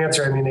no for an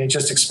answer. I mean, they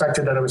just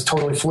expected that I was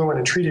totally fluent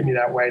and treated me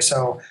that way.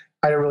 So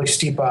I had a really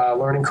steep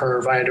learning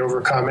curve I had to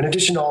overcome, in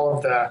addition to all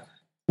of the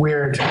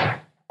weird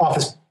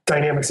office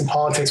dynamics and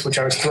politics, which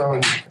I was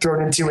thrown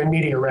into in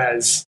media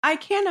res. I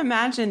can't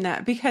imagine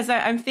that, because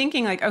I'm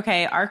thinking like,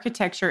 okay,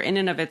 architecture in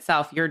and of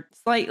itself, you're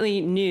slightly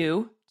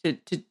new to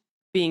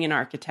being an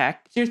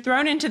architect. You're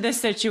thrown into this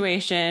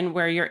situation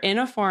where you're in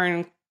a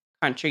foreign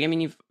country. I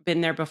mean, you've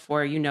been there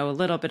before, you know a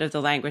little bit of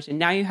the language, and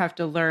now you have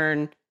to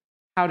learn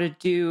how to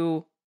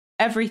do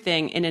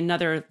everything in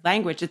another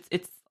language.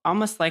 It's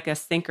almost like a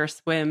sink or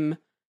swim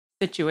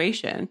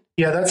situation.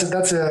 Yeah, that's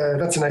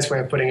a nice way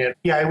of putting it.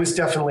 Yeah, it was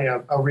definitely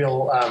a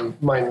real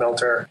mind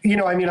melter.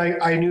 I mean,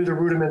 I knew the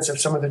rudiments of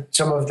some of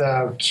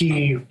the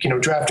key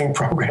drafting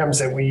programs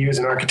that we use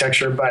in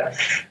architecture, but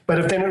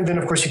then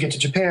of course you get to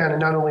Japan,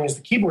 and not only is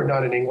the keyboard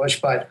not in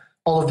English, but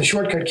all of the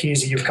shortcut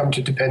keys that you've come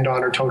to depend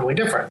on are totally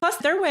different. Plus,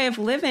 their way of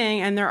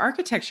living and their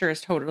architecture is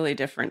totally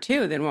different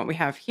too than what we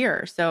have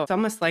here. So it's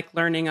almost like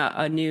learning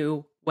a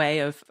new way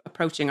of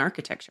approaching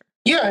architecture.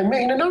 Yeah, and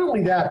not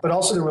only that, but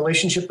also the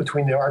relationship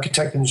between the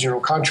architect and the general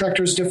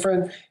contractor is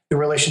different. The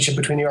relationship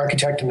between the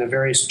architect and the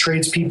various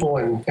tradespeople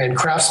and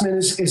craftsmen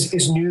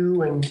is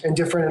new and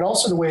different. And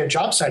also the way a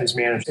job site is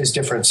managed is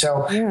different.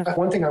 So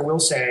One thing I will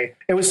say,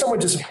 it was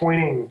somewhat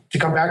disappointing to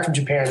come back from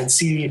Japan and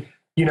see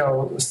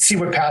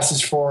what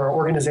passes for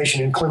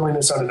organization and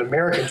cleanliness on an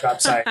American job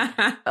site.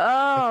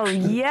 Oh,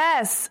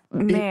 yes,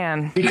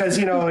 man. Because,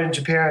 in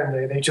Japan,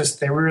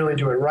 they really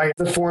do it right.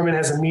 The foreman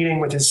has a meeting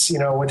with his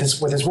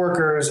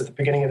workers at the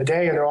beginning of the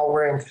day, and they're all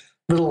wearing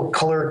little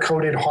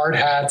color-coded hard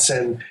hats,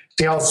 and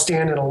they all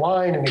stand in a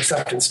line and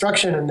accept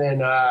instruction. And then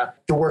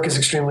the work is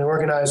extremely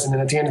organized. And then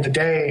at the end of the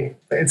day,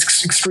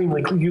 it's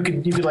extremely, you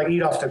could like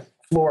eat off the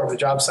floor of the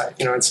job site,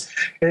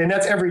 and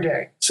that's every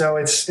day. So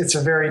it's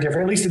a very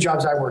different, at least the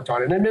jobs I worked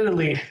on. And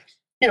admittedly,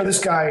 this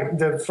guy,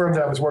 the firm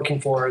that I was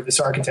working for, this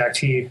architect,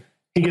 he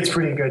gets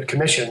pretty good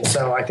commission.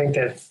 So I think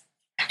that,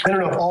 I don't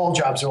know if all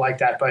jobs are like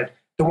that, but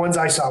the ones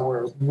I saw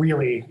were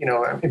really,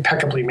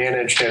 impeccably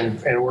managed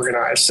and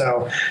organized.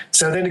 So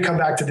then to come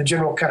back to the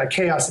general kind of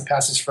chaos that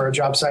passes for a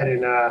job site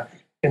in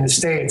the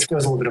States, it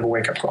was a little bit of a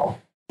wake up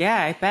call.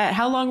 Yeah, I bet.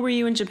 How long were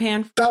you in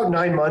Japan? About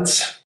 9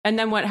 months. And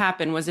then what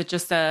happened? Was it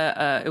just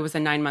it was a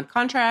 9-month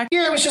contract?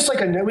 Yeah, it was just like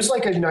a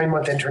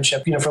 9-month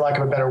internship, for lack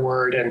of a better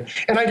word. And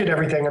I did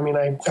everything. I mean,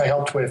 I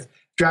helped with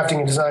drafting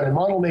and design and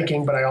model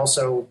making, but I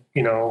also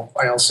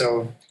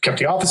kept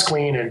the office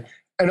clean. And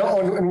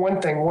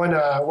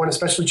one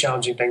especially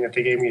challenging thing that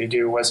they gave me to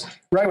do was,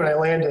 right when I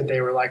landed,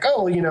 they were like,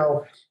 oh,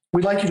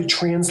 we'd like you to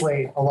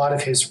translate a lot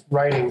of his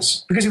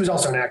writings, because he was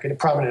also a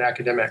prominent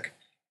academic.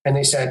 And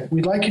they said,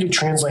 we'd like you to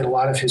translate a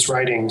lot of his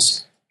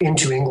writings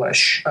into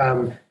English.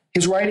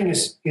 His writing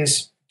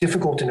is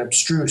difficult and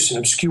abstruse and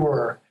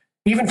obscure,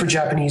 even for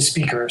Japanese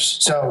speakers.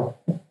 So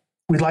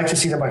we'd like to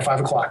see them by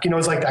 5 o'clock.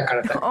 It's like that kind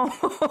of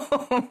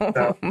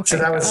thing. So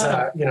that was,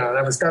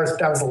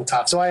 that was a little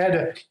tough. So I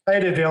had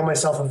to avail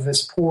myself of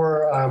this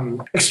poor,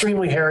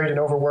 extremely harried and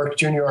overworked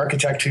junior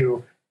architect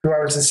who I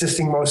was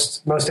assisting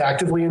most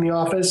actively in the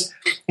office.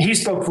 He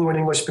spoke fluent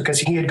English because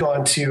he had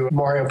gone to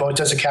Mario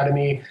Botta's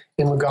Academy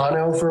in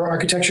Lugano for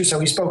architecture. So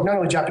he spoke not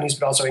only Japanese,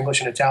 but also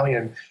English and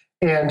Italian.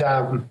 And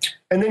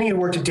then he had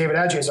worked at David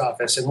Adjaye's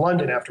office in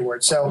London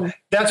afterwards. So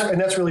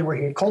that's really where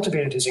he had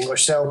cultivated his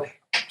English. So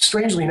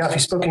strangely enough, he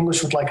spoke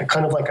English with like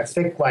a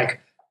thick, like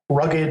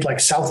rugged, like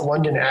South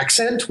London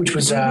accent, which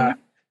was,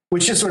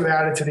 which just sort of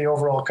added to the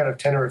overall kind of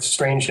tenor of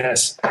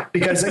strangeness,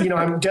 because,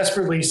 I'm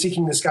desperately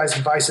seeking this guy's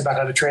advice about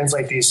how to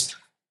translate these,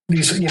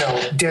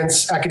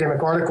 dense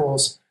academic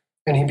articles.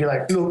 And he'd be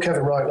like, look,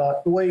 Kevin, right,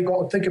 like, the way you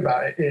got to think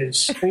about it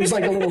is, and he's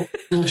like a little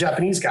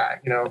Japanese guy,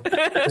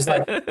 It's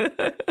like,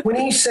 when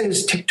he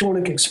says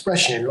tectonic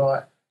expression,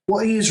 like,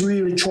 what he is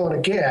really trying to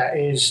get at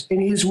is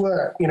in his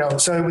work,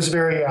 so it was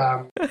very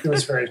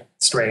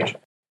strange.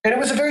 And it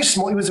was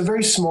a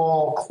very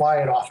small,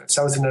 quiet office.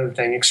 That was another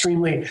thing,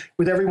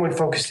 with everyone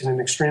focused in an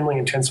extremely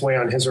intense way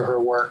on his or her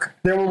work.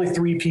 There were only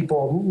 3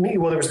 people. There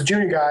was the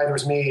junior guy, there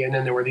was me, and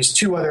then there were these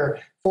 2 other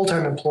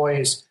full-time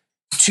employees,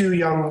 2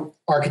 young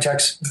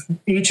architects,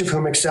 each of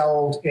whom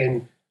excelled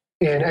in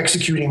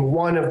executing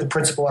one of the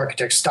principal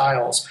architect's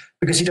styles,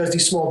 because he does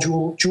these small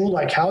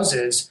jewel-like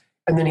houses,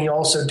 and then he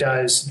also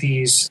does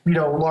these,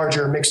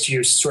 larger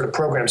mixed-use sort of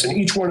programs. And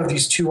each one of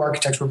these 2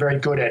 architects were very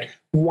good at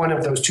one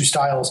of those 2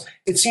 styles.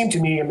 It seemed to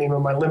me,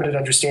 with my limited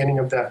understanding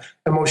of the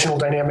emotional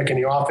dynamic in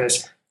the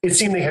office, it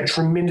seemed they had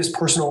tremendous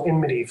personal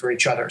enmity for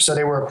each other. So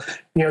they were,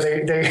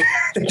 they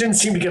didn't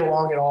seem to get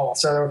along at all.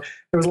 So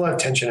there was a lot of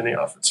tension in the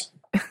office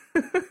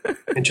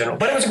in general.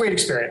 But it was a great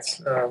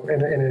experience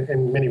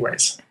in many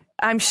ways.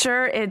 I'm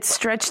sure it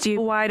stretched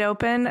you wide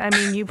open.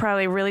 You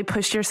probably really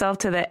pushed yourself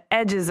to the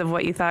edges of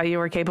what you thought you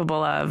were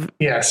capable of.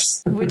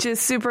 Yes. Which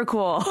is super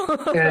cool.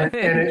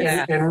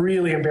 and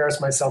really embarrassed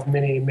myself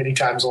many, many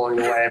times along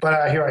the way.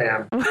 But here I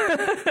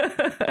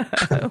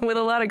am. With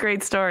a lot of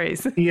great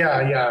stories.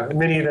 Yeah.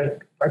 Many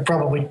that I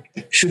probably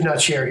should not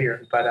share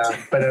here.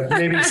 But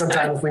maybe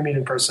sometime if we meet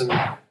in person,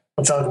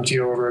 I'll tell them to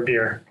you over a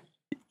beer.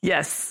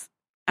 Yes.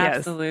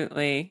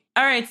 Absolutely.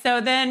 All right. So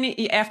then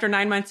after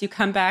 9 months, you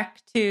come back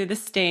to the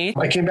States.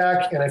 I came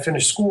back and I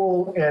finished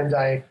school, and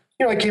I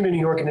came to New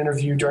York and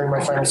interviewed during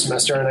my final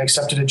semester, and I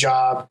accepted a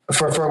job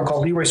for a firm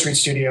called Leroy Street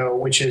Studio,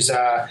 which is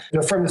a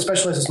firm that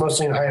specializes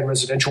mostly in high-end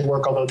residential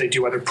work, although they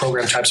do other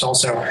program types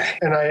also.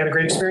 And I had a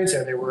great experience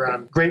there. They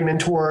were great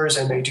mentors,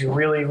 and they do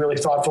really, really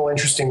thoughtful,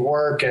 interesting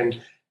work. And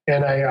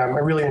I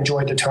really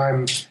enjoyed the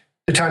time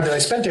that I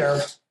spent there.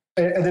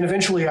 And then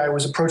eventually I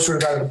was approached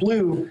sort of out of the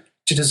blue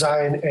to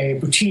design a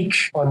boutique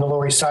on the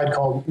Lower East Side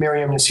called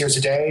Miriam Nasir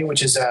Zadeh,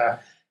 which is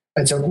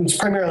it's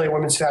primarily a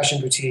women's fashion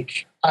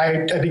boutique.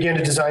 I began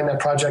to design that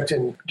project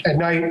at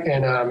night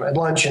and at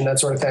lunch and that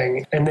sort of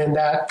thing. And then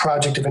that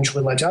project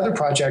eventually led to other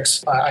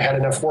projects. I had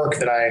enough work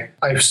that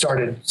I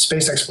started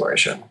Space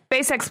Exploration.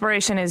 Space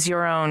Exploration is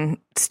your own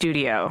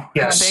studio.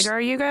 Yes. How big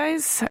are you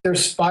guys?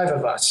 There's 5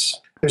 of us.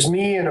 There's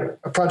me and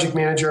a project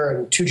manager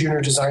and 2 junior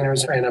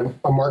designers and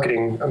a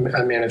marketing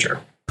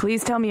manager.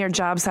 Please tell me your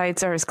job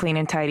sites are as clean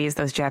and tidy as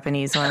those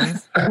Japanese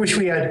ones. I wish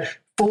we had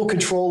full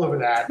control over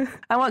that.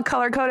 I want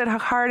color-coded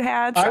hard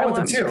hats. I want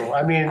them too.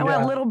 I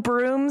want little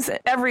brooms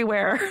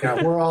everywhere.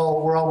 Yeah, we're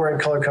all wearing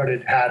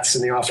color-coded hats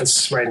in the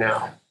office right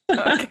now.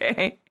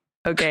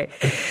 Okay.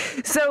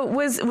 So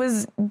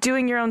was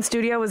doing your own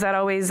studio, was that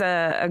always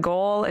a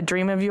goal, a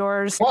dream of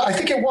yours? Well, I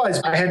think it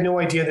was. I had no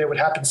idea that it would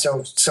happen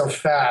so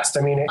fast.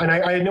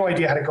 I had no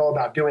idea how to go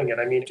about doing it.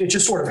 It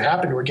just sort of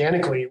happened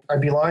organically. I'd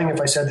be lying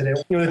if I said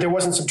that that there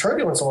wasn't some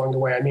turbulence along the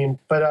way.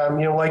 But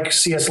like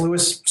C.S.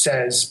 Lewis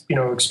says,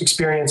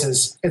 experience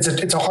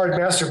it's a hard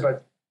master,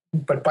 but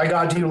by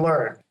God do you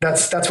learn.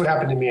 That's what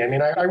happened to me.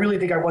 I really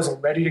think I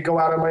wasn't ready to go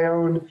out on my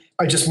own.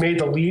 I just made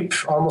the leap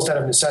almost out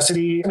of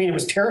necessity. It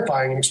was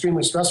terrifying and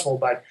extremely stressful,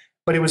 but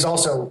it was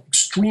also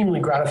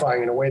extremely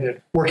gratifying in a way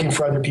that working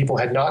for other people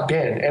had not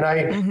been. And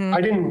I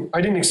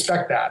didn't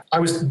expect that. I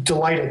was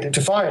delighted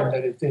to find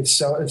that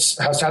it's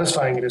how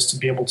satisfying it is to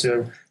be able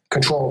to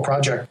control a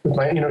project with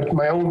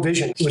my own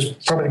vision. It was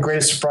probably the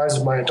greatest surprise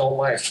of my adult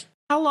life.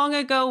 How long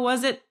ago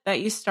was it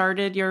that you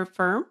started your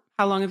firm?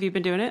 How long have you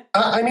been doing it?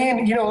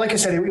 Like I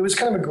said, it was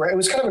kind of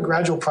a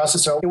gradual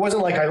process. So it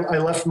wasn't like I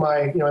left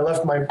my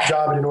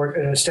job at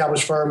an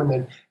established firm and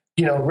then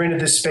rented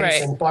this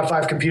space and bought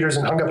 5 computers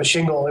and hung up a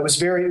shingle. It was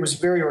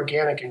very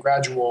organic and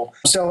gradual.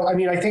 So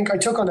I think I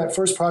took on that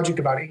first project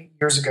about 8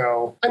 years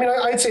ago.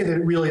 I'd say that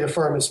really the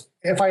firm is,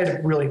 if I had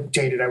to really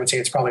date it, I would say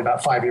it's probably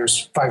about 5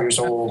 years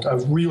old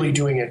of really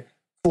doing it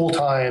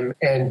full-time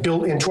and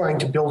trying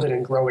to build it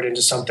and grow it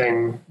into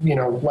something,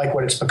 like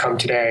what it's become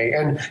today.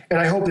 And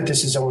I hope that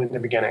this is only the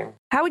beginning.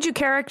 How would you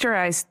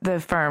characterize the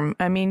firm?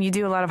 I mean, you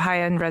do a lot of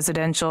high-end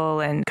residential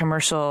and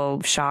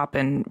commercial shop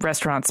and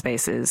restaurant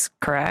spaces,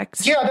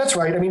 correct? Yeah, that's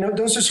right. I mean,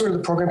 those are sort of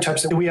the program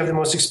types that we have the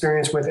most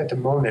experience with at the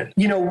moment.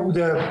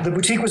 The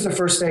boutique was the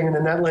first thing, and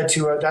then that led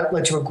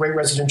to a great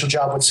residential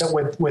job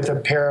with a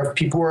pair of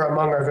people who are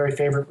among our very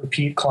favorite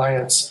repeat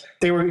clients.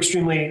 They were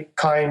extremely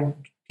kind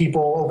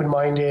people,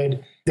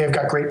 open-minded. They've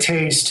got great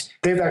taste.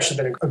 They've actually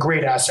been a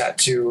great asset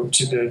to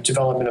the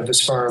development of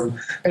this firm.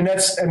 And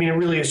it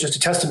really is just a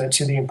testament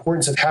to the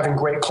importance of having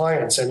great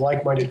clients and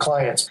like-minded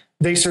clients.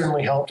 They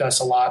certainly helped us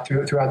a lot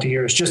throughout the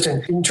years, just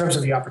in terms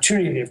of the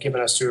opportunity they've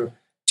given us to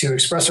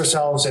express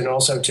ourselves and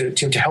also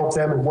to help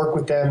them and work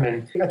with them.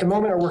 And at the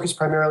moment, our work is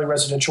primarily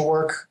residential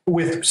work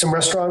with some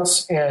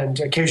restaurants and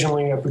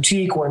occasionally a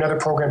boutique or another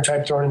program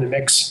type thrown in the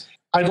mix.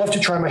 I'd love to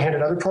try my hand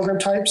at other program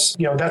types.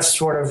 That's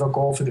sort of a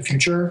goal for the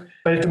future.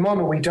 But at the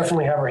moment, we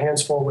definitely have our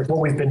hands full with what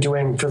we've been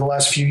doing for the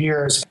last few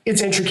years.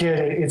 It's intricate.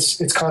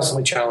 It's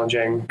constantly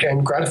challenging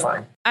and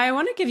gratifying. I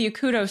want to give you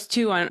kudos,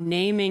 too, on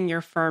naming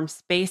your firm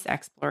Space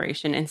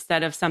Exploration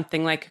instead of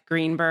something like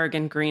Greenberg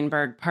and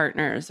Greenberg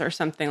Partners or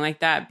something like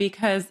that,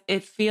 because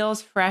it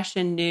feels fresh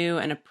and new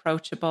and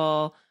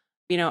approachable.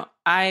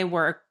 I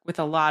work with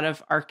a lot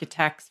of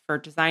architects for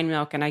Design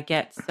Milk, and I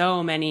get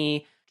so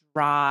many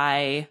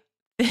dry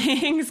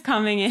things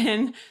coming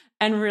in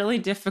and really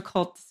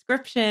difficult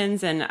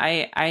descriptions. And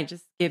I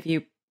just give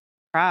you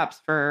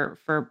props for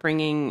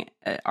bringing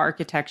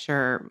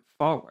architecture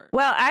forward.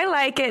 Well, I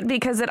like it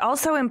because it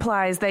also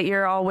implies that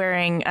you're all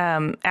wearing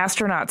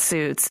astronaut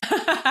suits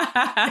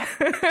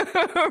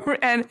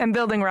and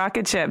building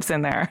rocket ships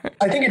in there.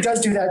 I think it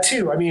does do that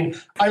too. I mean,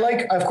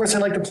 of course I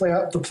like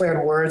the play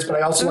on words, but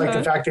I also like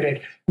the fact that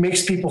it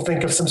makes people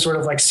think of some sort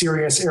of like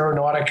serious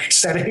aeronautic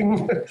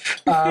setting.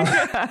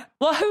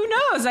 Well, who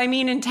knows? I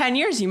mean, in 10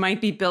 years, you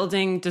might be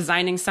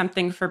designing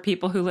something for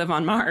people who live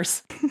on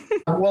Mars.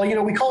 Well,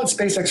 we call it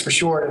SpaceX for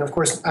short. And of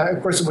course,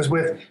 it was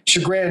with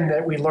chagrin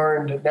that we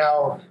learned that now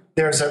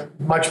there's a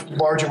much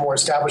larger, more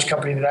established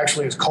company that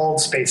actually is called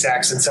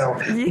SpaceX. And so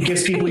it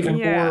gives people even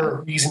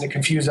more reason to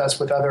confuse us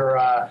with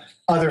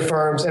other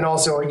firms. And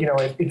also,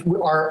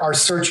 our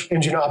search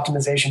engine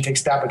optimization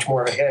takes that much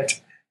more of a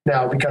hit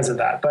now because of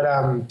that. But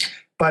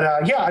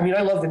yeah, I mean,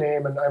 I love the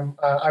name, and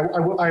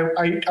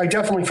I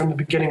definitely from the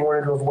beginning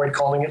wanted to avoid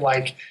calling it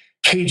like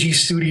KG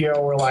Studio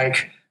or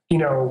like,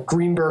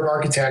 Greenberg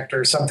Architect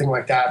or something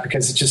like that,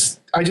 because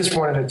I just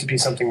wanted it to be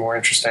something more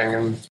interesting.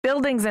 And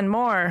buildings and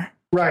more.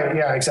 Right.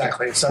 Yeah,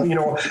 exactly. So,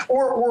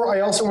 or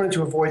I also wanted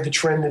to avoid the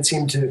trend that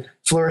seemed to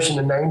flourish in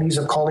the 90s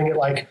of calling it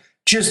like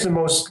just the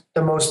most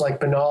like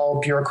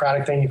banal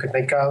bureaucratic thing you could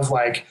think of,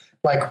 like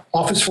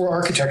Office for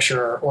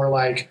Architecture or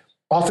like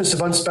Office of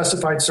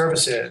Unspecified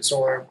Services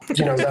or,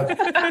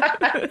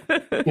 that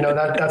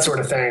sort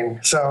of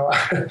thing. So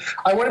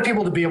I wanted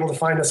people to be able to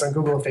find us on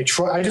Google if they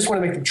try. I just want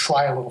to make them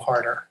try a little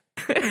harder.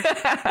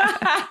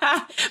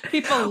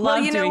 People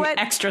love doing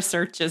extra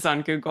searches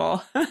on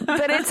Google.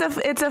 But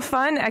it's a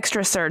fun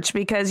extra search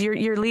because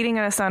you're leading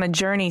us on a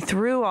journey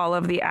through all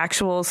of the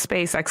actual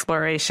space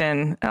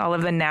exploration, all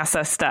of the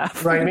NASA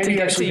stuff. Right. Maybe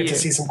you actually get to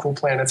see some cool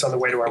planets on the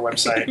way to our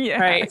website. Yeah,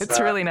 right. It's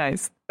really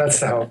nice.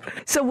 That's the hope.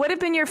 So what have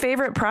been your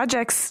favorite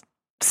projects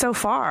so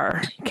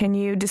far? Can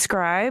you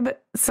describe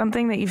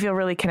something that you feel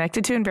really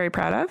connected to and very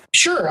proud of?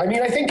 Sure. I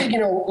mean, I think,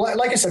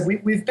 like I said,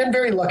 we've been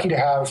very lucky to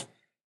have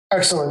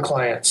excellent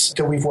clients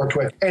that we've worked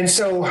with. And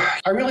so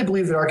I really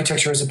believe that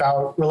architecture is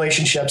about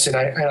relationships, and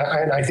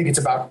I think it's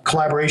about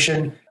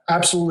collaboration,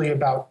 absolutely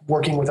about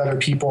working with other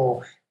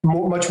people,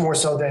 much more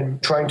so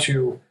than trying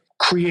to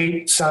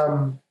create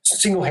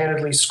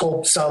single-handedly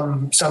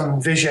sculpt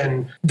some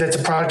vision that's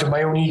a product of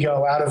my own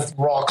ego out of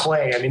raw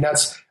clay. I mean,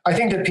 I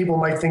think that people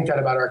might think that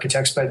about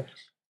architects, but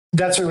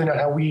that's certainly not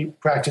how we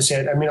practice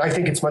it. I mean, I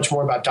think it's much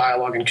more about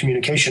dialogue and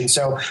communication.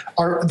 So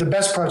the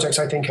best projects,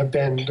 I think, have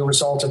been the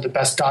result of the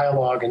best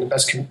dialogue and the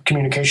best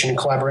communication and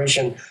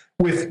collaboration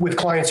with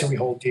clients who we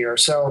hold dear.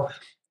 So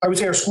I would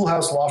say our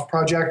schoolhouse loft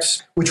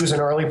project, which was an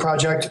early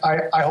project,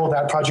 I hold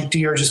that project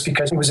dear just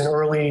because it was an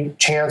early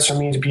chance for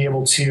me to be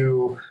able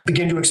to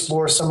begin to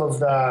explore some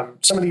of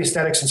the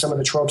aesthetics and some of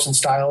the tropes and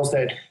styles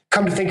that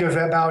come to think of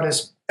about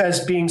as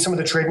being some of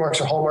the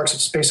trademarks or hallmarks of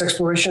space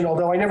exploration,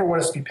 although I never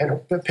want us to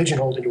be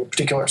pigeonholed into a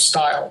particular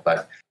style.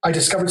 But I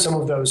discovered some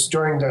of those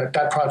during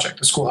that project,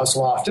 the schoolhouse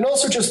loft, and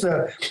also just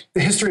the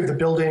history of the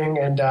building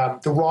and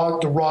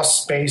the raw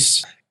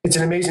space. It's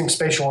an amazing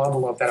spatial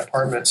envelope, that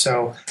apartment.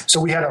 So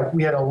we had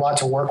a lot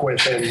to work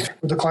with, and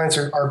the clients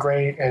are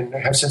great and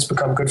have since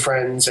become good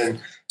friends. And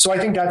so I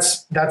think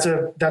that's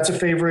a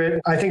favorite.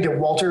 I think that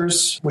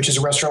Walters, which is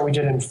a restaurant we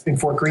did in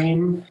Fort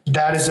Greene,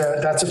 that's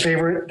a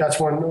favorite. That's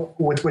one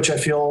with which I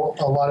feel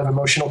a lot of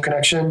emotional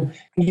connection.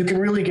 You can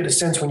really get a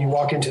sense when you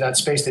walk into that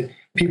space that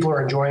people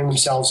are enjoying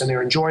themselves and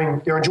they're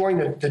enjoying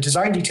the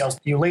design details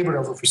that you labored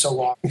over for so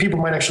long. And people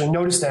might actually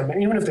notice them,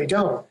 and even if they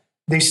don't,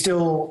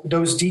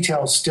 those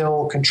details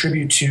still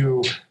contribute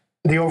to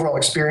the overall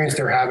experience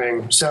they're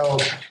having. So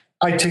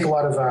I take a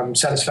lot of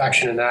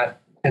satisfaction in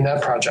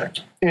that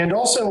project. And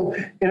also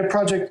in a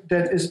project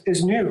that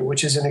is new,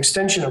 which is an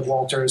extension of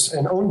Walters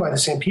and owned by the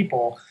same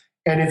people.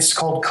 And it's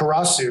called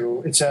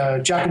Karasu. It's a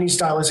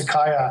Japanese-style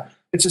izakaya.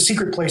 It's a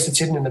secret place that's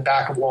hidden in the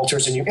back of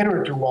Walters, and you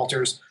enter it through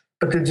Walters.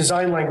 But the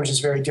design language is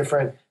very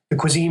different. The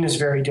cuisine is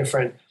very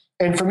different.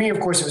 And for me, of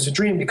course, it was a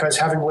dream because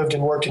having lived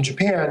and worked in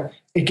Japan,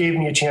 it gave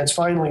me a chance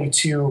finally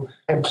to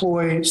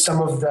employ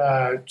some of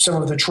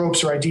the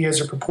tropes or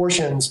ideas or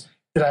proportions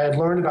that I had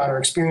learned about or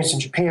experienced in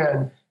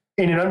Japan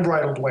in an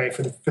unbridled way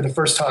for the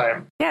first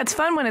time. Yeah, it's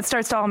fun when it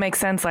starts to all make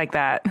sense like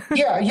that.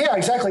 Yeah,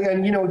 exactly.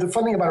 And, the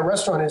fun thing about a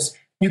restaurant is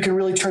you can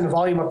really turn the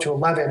volume up to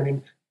 11. I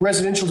mean,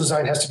 residential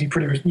design has to be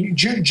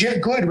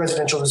good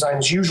residential design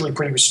is usually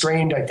pretty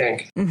restrained, I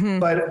think. Mm-hmm.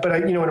 But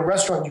in a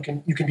restaurant,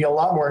 you can be a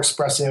lot more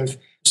expressive.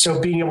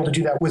 So being able to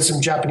do that with some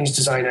Japanese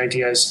design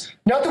ideas,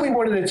 not that we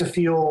wanted it to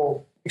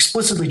feel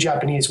explicitly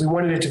Japanese, we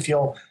wanted it to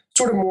feel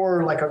sort of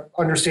more like an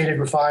understated,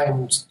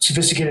 refined,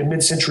 sophisticated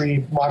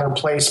mid-century modern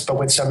place, but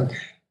with some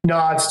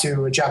nods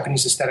to a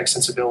Japanese aesthetic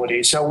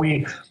sensibility. So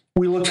we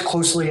looked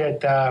closely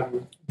at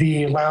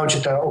the lounge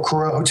at the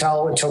Okura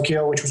Hotel in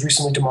Tokyo, which was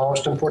recently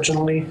demolished,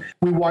 unfortunately.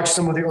 We watched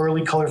some of the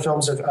early color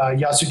films of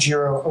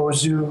Yasujiro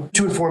Ozu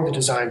to inform the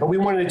design, but we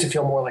wanted it to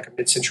feel more like a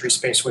mid-century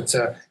space with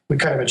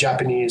kind of a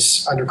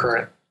Japanese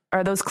undercurrent.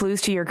 Are those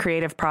clues to your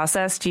creative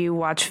process? Do you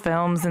watch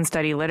films and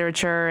study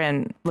literature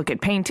and look at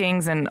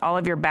paintings and all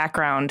of your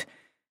background,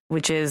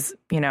 which is,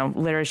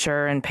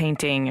 literature and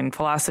painting and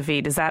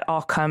philosophy? Does that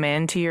all come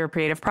into your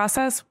creative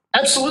process?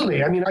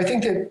 Absolutely. I mean, I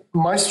think that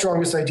my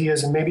strongest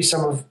ideas and maybe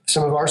some of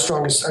our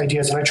strongest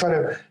ideas, and I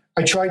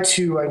try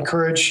to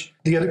encourage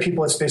the other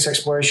people at Space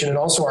Exploration and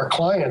also our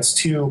clients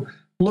to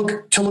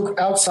look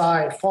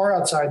outside, far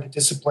outside the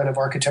discipline of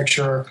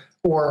architecture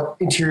or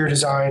interior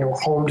design or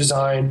home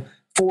design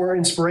for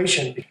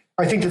inspiration.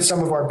 I think that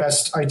some of our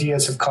best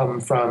ideas have come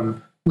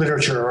from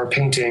literature or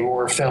painting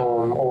or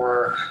film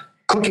or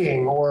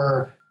cooking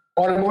or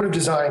automotive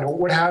design or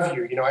what have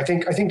you. I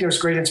think there's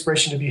great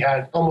inspiration to be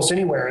had almost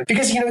anywhere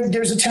because,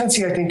 there's a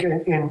tendency, I think,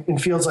 in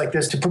fields like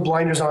this to put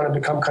blinders on and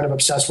become kind of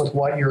obsessed with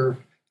what your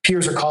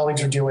peers or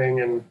colleagues are doing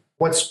and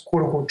what's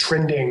quote unquote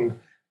trending.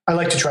 I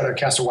like to try to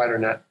cast a wider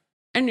net.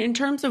 And in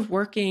terms of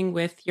working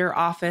with your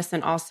office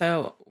and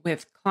also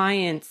with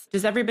clients,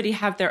 does everybody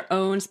have their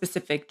own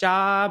specific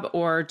job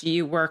or do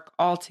you work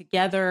all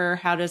together?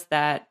 How does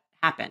that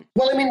happen?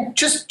 Well, I mean,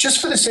 just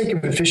for the sake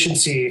of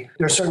efficiency,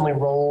 there are certainly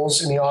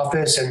roles in the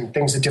office and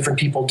things that different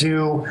people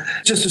do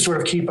just to sort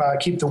of keep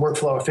the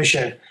workflow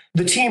efficient.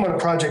 The team on a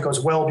project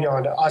goes well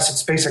beyond us at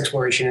Space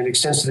Exploration. It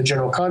extends to the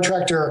general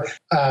contractor,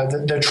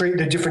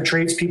 the different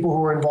tradespeople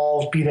who are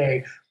involved, be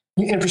they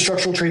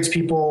infrastructural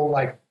tradespeople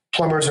like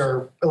plumbers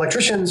or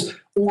electricians,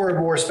 or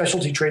more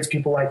specialty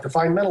tradespeople like the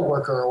fine metal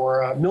worker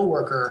or a mill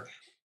worker.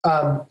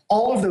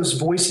 All of those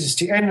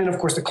voices, and then of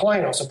course the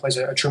client also plays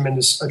a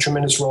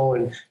tremendous role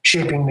in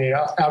shaping the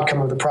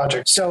outcome of the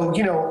project.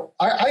 So,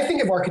 I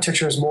think of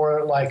architecture as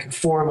more like a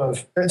form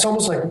of, it's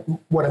almost like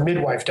what a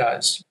midwife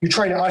does. You're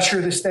trying to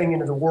usher this thing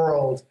into the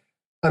world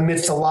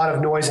amidst a lot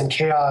of noise and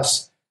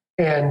chaos,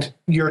 and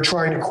you're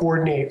trying to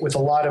coordinate with a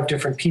lot of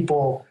different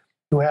people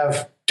who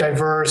have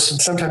diverse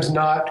and sometimes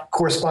not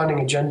corresponding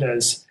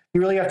agendas.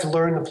 You really have to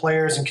learn the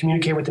players and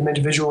communicate with them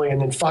individually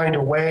and then find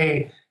a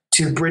way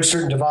to bridge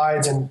certain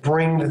divides and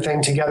bring the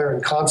thing together in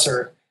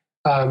concert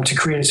to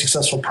create a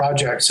successful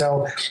project.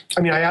 So,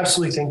 I mean, I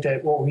absolutely think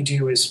that what we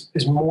do is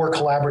more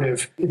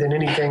collaborative than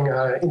anything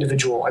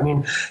individual. I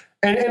mean,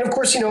 and of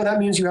course, that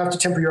means you have to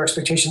temper your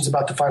expectations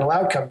about the final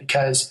outcome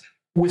because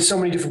with so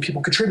many different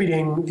people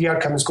contributing, the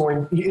outcome is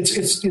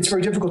it's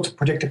very difficult to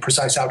predict a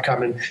precise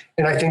outcome.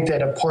 And I think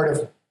that a part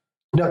of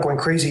not going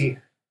crazy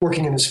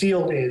working in this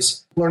field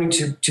is learning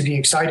to be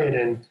excited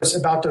and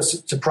about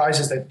those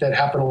surprises that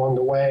happen along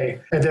the way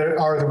and that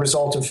are the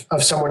result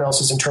of someone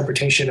else's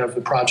interpretation of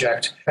the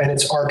project and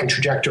its arc and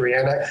trajectory.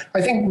 And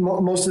I think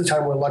most of the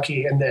time we're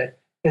lucky in that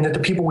the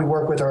people we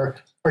work with are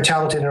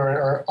talented and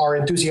are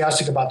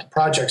enthusiastic about the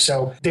project.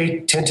 So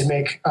they tend to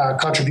make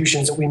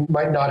contributions that we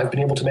might not have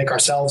been able to make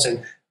ourselves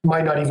and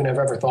might not even have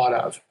ever thought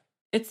of.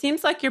 It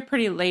seems like you're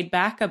pretty laid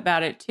back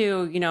about it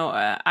too.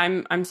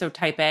 I'm so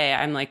type A.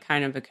 I'm like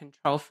kind of a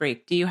control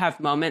freak. Do you have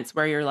moments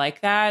where you're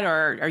like that,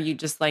 or are you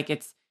just like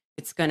it's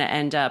going to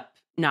end up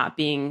not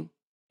being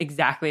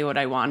exactly what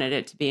I wanted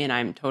it to be, and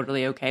I'm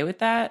totally okay with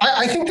that?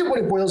 I think that what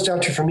it boils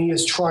down to for me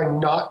is trying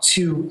not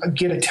to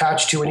get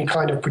attached to any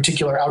kind of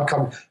particular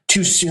outcome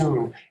too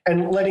soon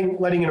and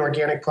letting an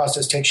organic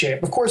process take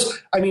shape. Of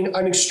course, I mean,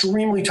 I'm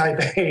extremely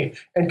type A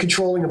and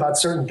controlling about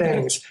certain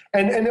things.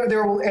 And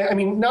there will, I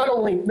mean, not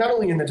only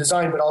in the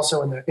design, but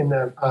also in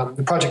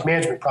the project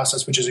management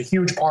process, which is a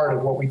huge part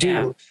of what we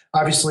do,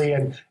 obviously.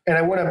 And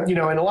I want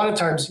to, and a lot of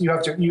times you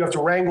have to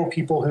wrangle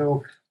people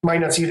who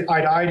might not see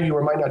eye to eye to you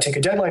or might not take a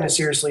deadline as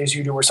seriously as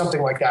you do or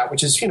something like that,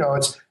 which is,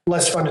 it's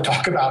less fun to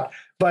talk about.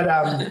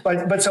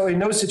 But so in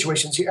those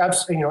situations, you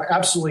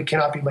absolutely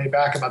cannot be laid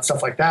back about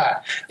stuff like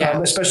that,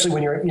 especially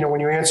when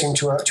you're answering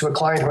to a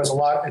client who has a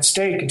lot at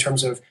stake in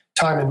terms of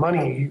time and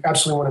money, you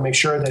absolutely want to make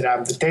sure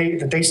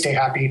that they stay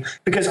happy,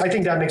 because I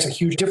think that makes a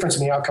huge difference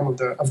in the outcome of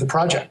the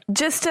project.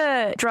 Just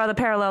to draw the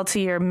parallel to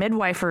your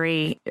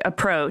midwifery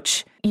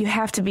approach, you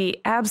have to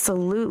be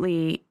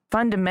absolutely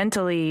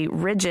fundamentally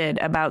rigid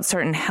about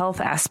certain health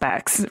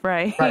aspects,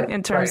 right?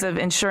 In terms of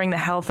ensuring the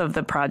health of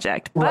the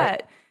project.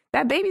 But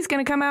that baby's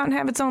going to come out and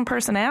have its own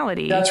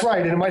personality. That's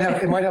right. And it might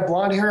have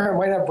blonde hair, it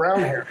might have brown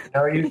hair.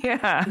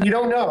 You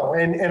don't know.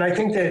 And I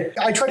think that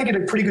I try to get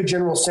a pretty good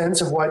general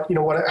sense of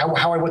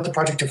how I want the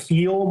project to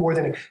feel more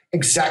than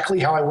exactly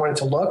how I want it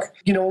to look.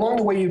 Along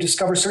the way, you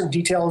discover certain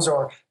details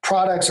or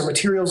products or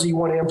materials that you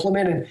want to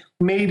implement. And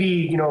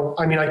maybe,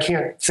 I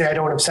can't say I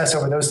don't obsess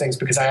over those things,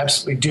 because I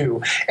absolutely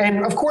do.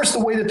 And of course,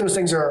 the way that those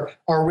things are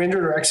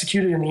rendered or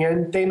executed in the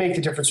end, they make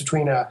the difference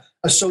between a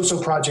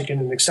so-so project and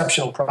an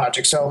exceptional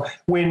project. So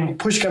when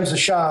push comes to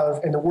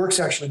shove and the work's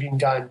actually being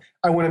done,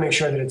 I want to make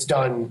sure that it's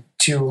done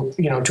to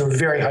a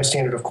very high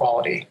standard of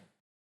quality.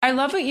 I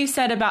love what you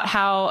said about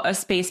how a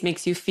space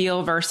makes you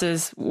feel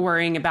versus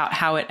worrying about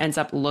how it ends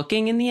up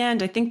looking in the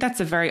end. I think that's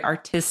a very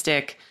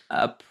artistic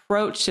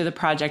approach to the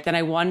project. And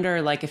I wonder,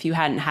 if you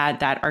hadn't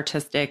had that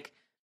artistic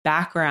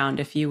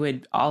background, if you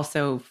would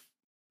also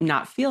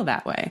not feel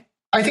that way.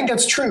 I think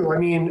that's true.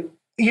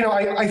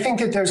 I think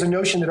that there's a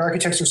notion that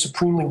architects are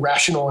supremely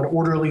rational and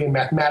orderly and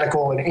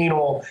mathematical and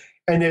anal,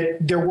 and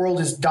that their world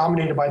is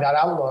dominated by that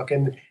outlook.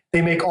 And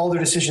they make all their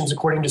decisions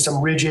according to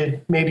some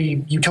rigid,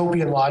 maybe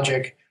utopian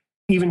logic,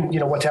 even,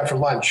 what to have for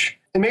lunch.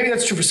 And maybe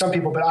that's true for some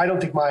people, but I don't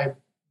think my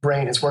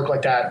brain has worked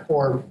like that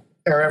or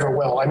ever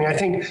will. I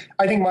think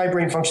my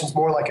brain functions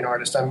more like an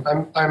artist.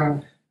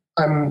 I'm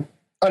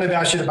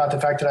unabashed about the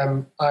fact that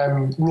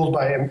I'm ruled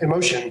by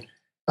emotion.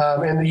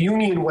 And the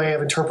Jungian way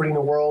of interpreting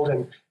the world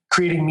and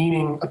creating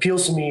meaning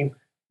appeals to me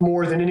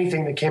more than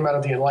anything that came out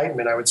of the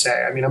Enlightenment, I would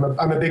say.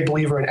 I'm a big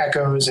believer in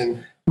echoes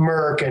and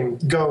murk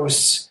and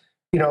ghosts,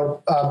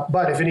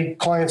 but if any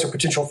clients or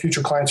potential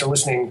future clients are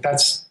listening,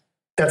 that's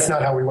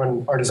not how we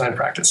run our design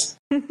practice.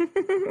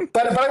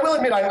 But I will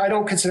admit, I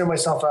don't consider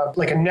myself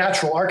a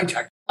natural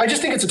architect. I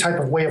just think it's a type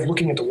of way of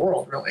looking at the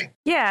world, really.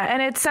 Yeah,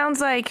 and it sounds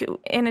like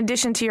in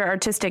addition to your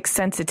artistic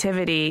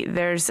sensitivity,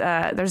 there's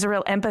a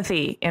real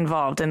empathy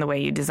involved in the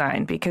way you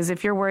design, because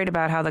if you're worried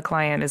about how the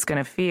client is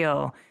going to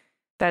feel,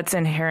 that's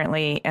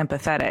inherently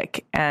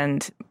empathetic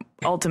and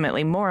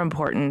ultimately more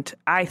important,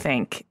 I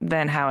think,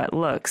 than how it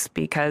looks,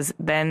 because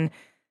then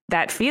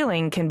that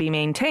feeling can be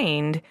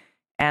maintained,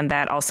 and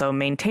that also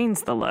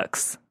maintains the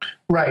looks.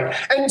 Right.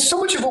 And so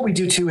much of what we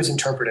do, too, is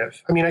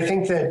interpretive. I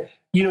think that,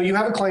 you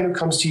have a client who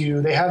comes to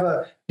you, they have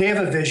a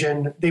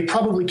vision, they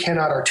probably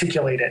cannot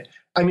articulate it.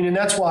 And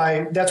that's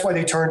why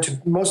they turn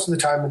to, most of the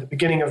time at the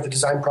beginning of the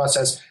design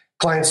process,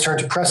 clients turn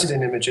to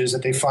precedent images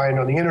that they find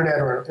on the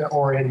internet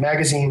or in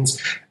magazines.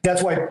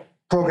 That's why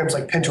programs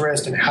like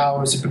Pinterest and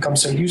Houzz have become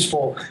so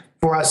useful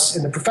for us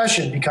in the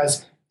profession,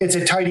 because it's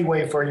a tidy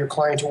way for your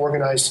client to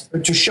organize,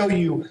 to show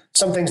you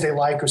some things they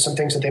like or some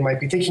things that they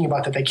might be thinking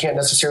about that they can't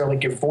necessarily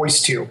give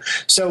voice to.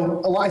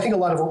 So I think a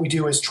lot of what we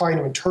do is trying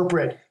to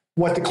interpret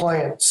what the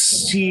client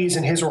sees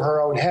in his or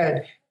her own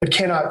head, but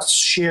cannot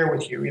share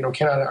with you,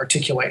 cannot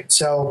articulate.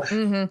 So,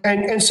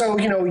 and so,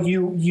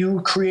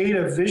 you create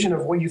a vision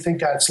of what you think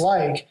that's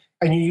like,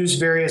 and you use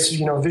various,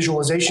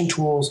 visualization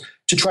tools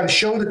to try to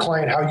show the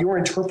client how you're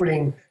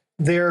interpreting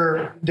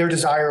their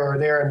desire or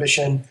their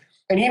ambition.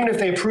 And even if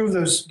they approve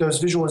those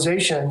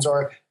visualizations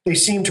or they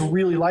seem to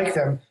really like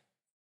them,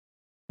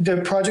 the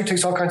project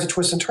takes all kinds of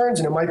twists and turns.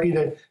 And it might be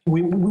that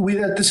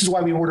that this is why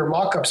we order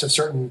mock-ups of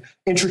certain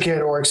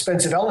intricate or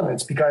expensive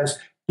elements, because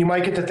you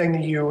might get the thing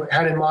that you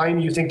had in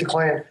mind, you think the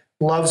client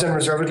loves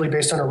unreservedly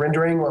based on a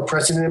rendering or a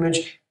precedent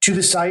image to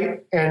the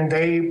site, and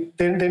they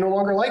no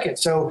longer like it.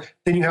 So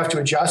then you have to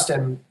adjust,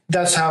 and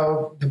that's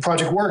how the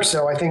project works.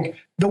 So I think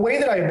the way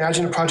that I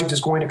imagine a project is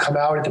going to come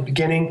out at the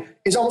beginning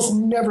is almost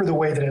never the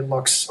way that it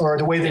looks or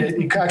the way that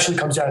it actually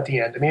comes out at the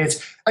end.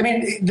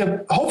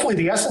 Hopefully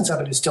the essence of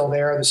it is still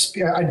there.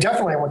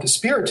 I want the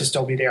spirit to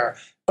still be there,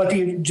 but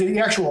the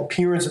actual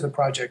appearance of the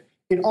project,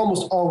 it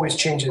almost always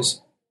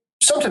changes,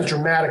 sometimes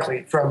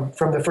dramatically, from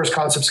the first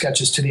concept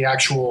sketches to the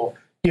actual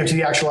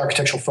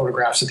architectural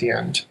photographs at the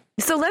end.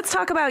 So let's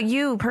talk about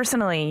you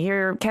personally.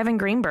 You're Kevin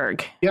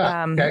Greenberg.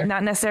 Yeah. Okay.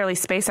 Not necessarily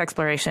space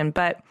exploration,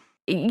 but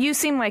you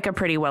seem like a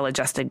pretty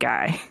well-adjusted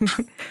guy.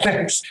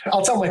 Thanks.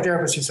 I'll tell my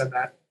therapist you said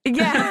that.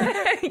 Yeah.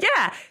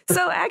 Yeah.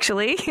 So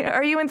actually,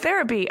 are you in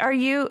therapy?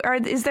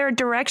 Is there a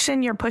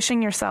direction you're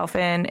pushing yourself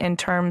in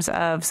terms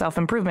of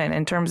self-improvement,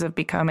 in terms of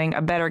becoming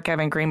a better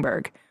Kevin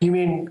Greenberg? You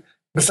mean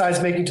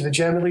besides making it to the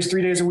gym at least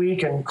 3 days a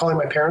week and calling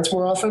my parents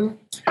more often?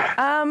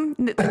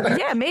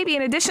 Yeah, maybe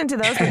in addition to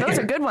those, but those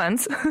are good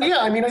ones. Yeah,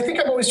 I think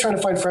I'm always trying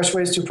to find fresh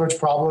ways to approach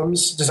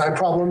problems, design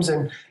problems,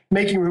 and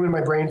making room in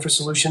my brain for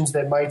solutions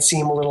that might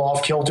seem a little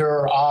off kilter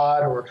or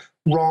odd or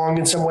wrong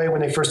in some way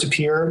when they first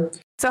appear.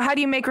 So how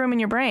do you make room in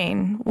your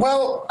brain?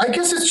 Well, I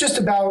guess it's just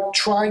about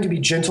trying to be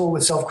gentle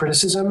with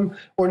self-criticism,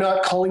 or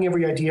not calling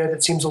every idea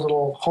that seems a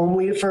little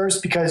homely at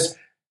first, because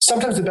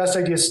sometimes the best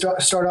ideas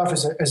start off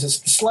as the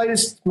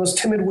slightest, most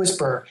timid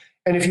whisper,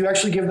 And if you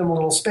actually give them a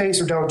little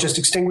space or don't just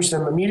extinguish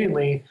them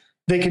immediately,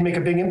 they can make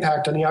a big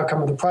impact on the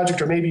outcome of the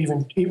project, or maybe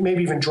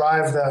even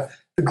drive the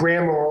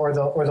grammar or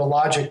the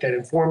logic that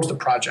informs the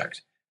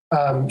project.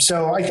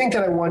 So I think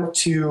that I want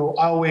to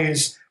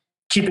always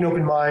keep an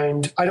open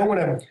mind. I don't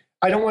want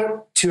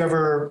to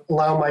ever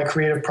allow my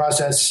creative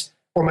process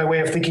or my way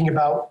of thinking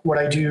about what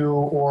I do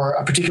or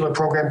a particular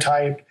program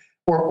type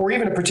or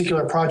even a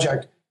particular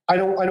project. I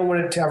don't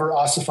want it to ever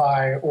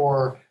ossify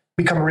or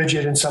become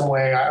rigid in some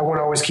way. I want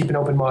to always keep an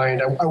open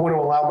mind. I want to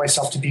allow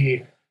myself to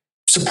be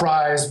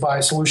surprised by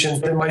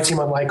solutions that might seem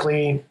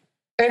unlikely.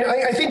 And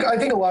I think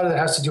a lot of that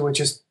has to do with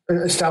just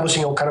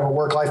establishing a kind of a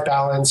work-life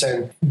balance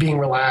and being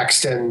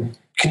relaxed and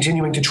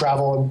continuing to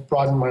travel and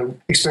broaden my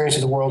experience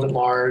of the world at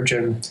large.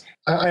 And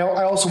I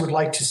also would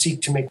like to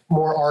seek to make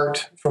more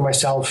art for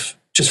myself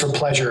just for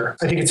pleasure.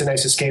 I think it's a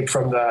nice escape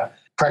from the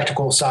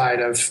practical side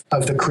of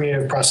the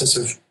creative process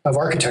of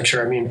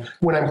architecture. I mean,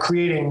 when I'm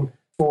creating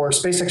for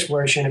space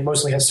exploration, it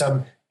mostly has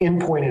some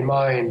endpoint in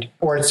mind,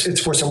 or it's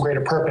for some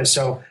greater purpose.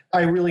 So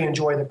I really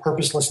enjoy the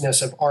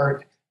purposelessness of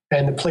art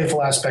and the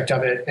playful aspect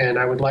of it. And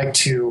I would like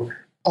to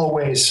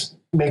always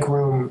make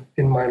room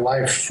in my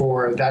life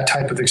for that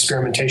type of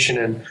experimentation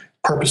and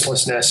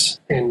purposelessness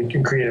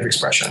in creative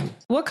expression.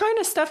 What kind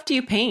of stuff do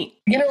you paint?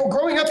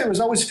 Growing up, it was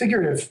always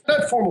figurative,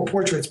 not formal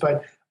portraits,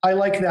 but I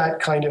like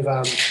that kind of,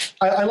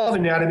 I love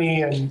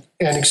anatomy and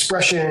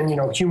expression,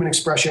 human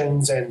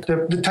expressions and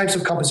the types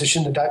of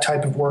composition that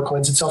type of work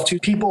lends itself to.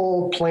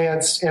 People,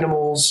 plants,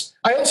 animals.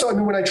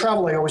 When I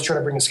travel, I always try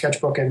to bring a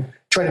sketchbook and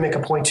try to make a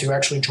point to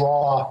actually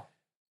draw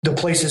the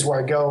places where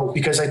I go,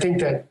 because I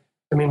think that,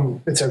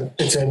 it's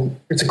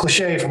a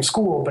cliche from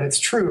school, but it's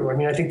true.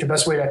 I think the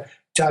best way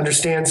to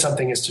understand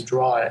something is to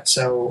draw it.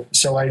 So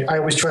I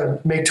always try to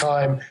make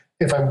time.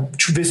 If I'm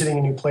visiting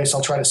a new place,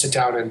 I'll try to sit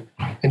down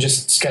and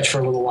just sketch for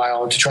a little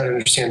while to try to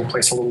understand the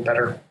place a little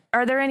better.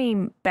 Are there any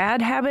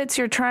bad habits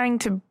you're trying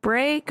to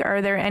break?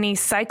 Are there any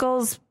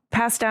cycles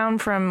passed down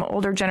from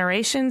older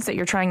generations that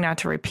you're trying not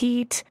to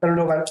repeat? I don't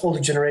know about older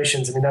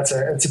generations.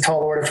 It's a tall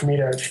order for me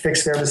to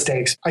fix their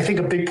mistakes. I think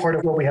a big part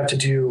of what we have to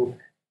do,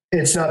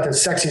 it's not the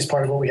sexiest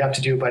part of what we have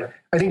to do, but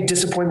I think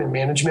disappointment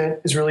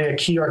management is really a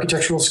key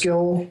architectural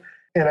skill.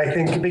 And I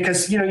think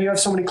because, you have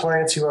so many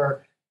clients who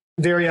are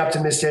very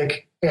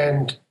optimistic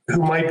and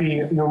who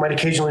might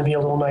occasionally be a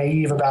little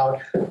naive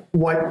about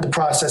what the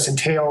process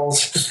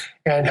entails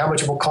and how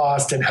much it will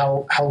cost and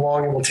how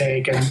long it will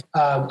take. And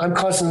I'm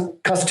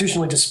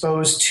constitutionally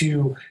disposed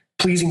to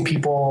pleasing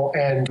people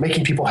and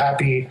making people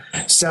happy.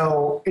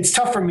 So it's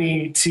tough for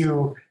me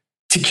to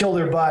kill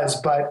their buzz,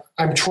 but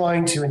I'm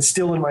trying to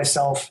instill in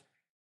myself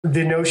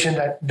the notion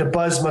that the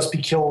buzz must be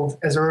killed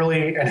as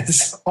early and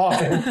as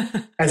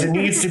often as it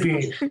needs to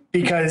be,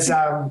 because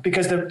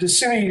the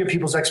sooner you get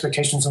people's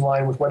expectations in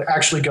line with what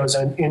actually goes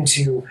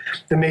into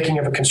the making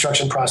of a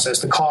construction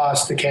process, the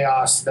cost, the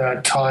chaos, the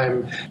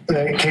time,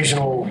 the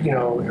occasional,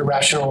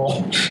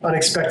 irrational,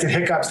 unexpected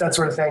hiccups, that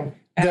sort of thing,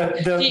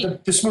 the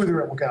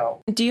smoother it will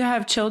go. Do you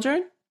have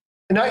children?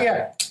 Not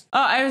yet.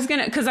 Oh, I was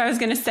going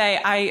to say,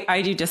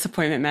 I do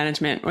disappointment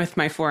management with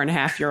my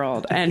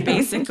 4.5-year-old, and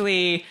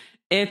basically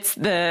it's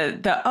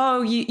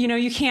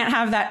you can't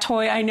have that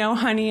toy. I know,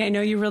 honey, I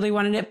know you really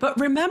wanted it, but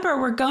remember,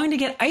 we're going to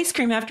get ice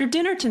cream after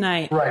dinner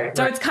tonight. Right.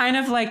 So It's kind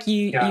of like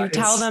you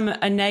tell them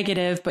a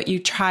negative, but you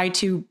try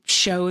to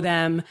show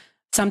them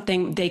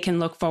something they can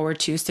look forward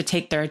to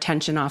take their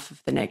attention off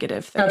of the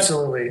negative thing.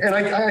 Absolutely. And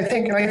I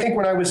think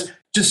when I was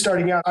just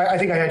starting out, I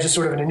think I had just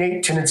sort of an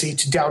innate tendency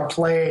to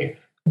downplay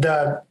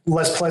the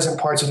less pleasant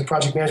parts of the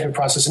project management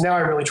process. And now I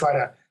really try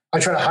to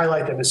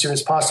highlight them as soon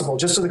as possible,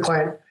 just so the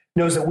client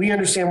knows that we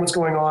understand what's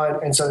going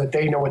on and so that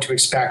they know what to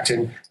expect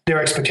and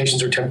their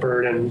expectations are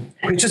tempered. And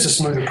it's just a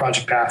smoother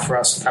project path for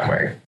us that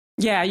way.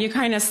 Yeah, you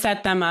kind of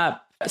set them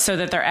up so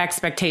that their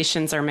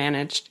expectations are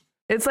managed.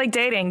 It's like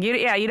dating.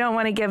 You don't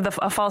want to give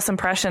a false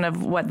impression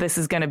of what this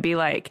is going to be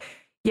like.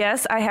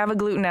 Yes, I have a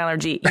gluten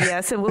allergy.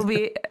 Yes, it will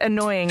be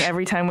annoying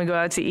every time we go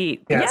out to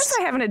eat. Yes,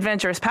 I have an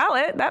adventurous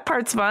palate. That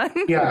part's fun.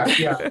 Yeah,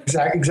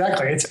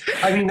 exactly.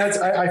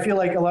 I feel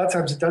like a lot of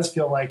times it does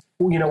feel like,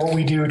 what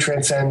we do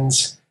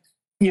transcends,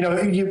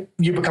 you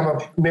become a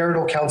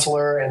marital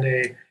counselor and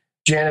a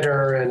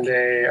janitor and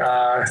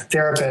a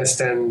therapist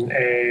and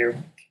a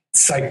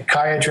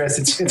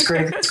psychiatrist. It's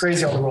crazy. It's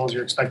crazy all the roles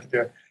you're expected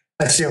to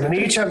assume. And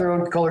they each have their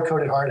own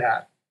color-coded hard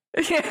hat.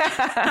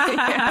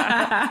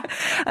 Yeah.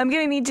 I'm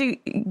going to need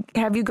to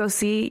have you go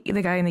see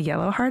the guy in the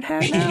yellow hard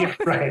hat now. Yeah,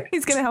 right.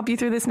 He's going to help you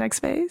through this next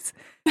phase.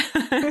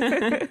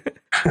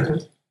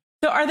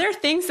 So are there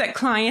things that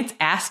clients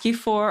ask you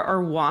for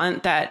or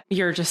want that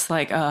you're just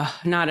like, oh,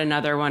 not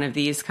another one of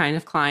these kind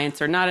of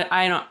clients, or not,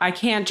 I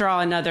can't draw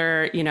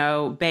another,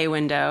 bay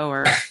window,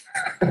 or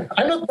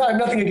I'm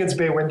nothing against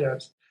bay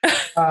windows.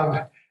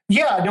 I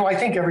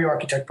think every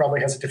architect probably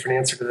has a different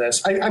answer to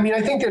this.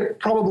 I think that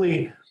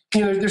probably,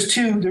 there's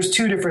two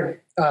different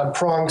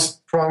prongs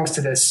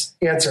to this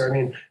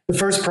answer. The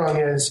first prong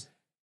is,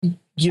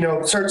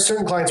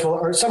 certain clients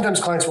sometimes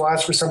clients will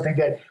ask for something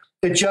that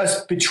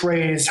just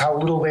betrays how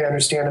little they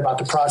understand about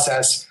the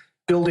process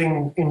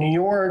building in New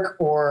York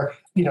or,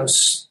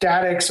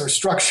 statics or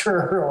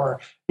structure or,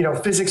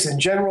 physics in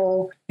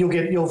general,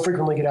 you'll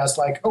frequently get asked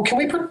like, oh, can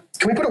we put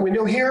a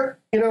window here?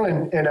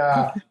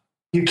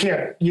 You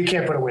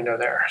can't put a window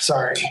there.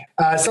 Sorry.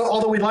 So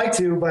although we'd like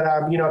to, but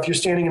if you're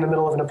standing in the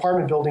middle of an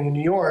apartment building in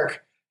New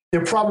York,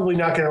 they're probably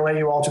not going to let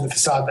you alter the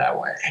facade that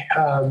way.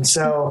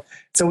 So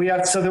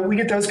that we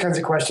get those kinds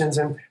of questions,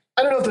 and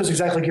I don't know if those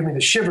exactly give me the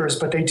shivers,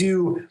 but they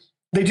do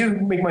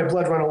make my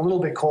blood run a little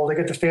bit cold. I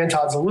get the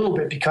fantods a little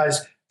bit,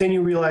 because then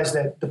you realize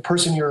that the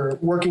person you're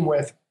working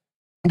with,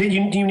 that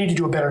you need to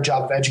do a better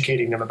job of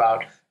educating them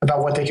about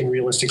what they can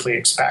realistically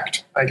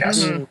expect, I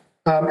guess. Mm-hmm.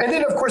 And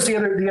then, of course, the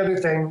other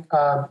thing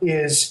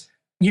is,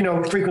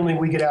 frequently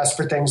we get asked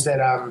for things that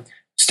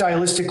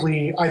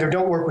stylistically either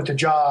don't work with the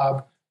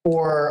job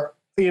or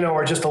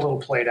are just a little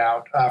played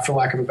out, for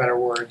lack of a better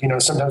word.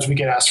 Sometimes we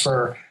get asked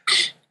for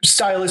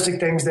stylistic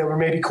things that were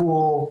maybe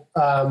cool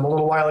a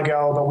little while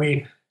ago, but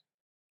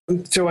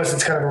to us,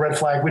 it's kind of a red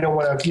flag. We don't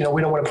want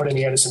to put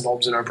any Edison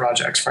bulbs in our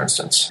projects, for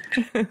instance.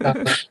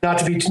 Not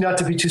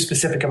to be too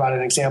specific about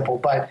an example,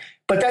 but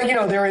that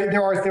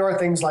there are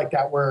things like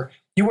that where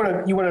you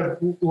want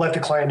to let the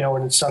client know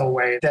in a subtle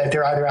way that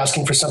they're either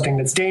asking for something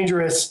that's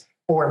dangerous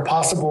or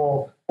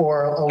impossible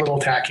or a little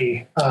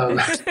tacky.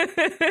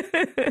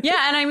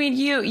 Yeah, and I mean,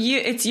 you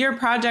it's your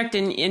project,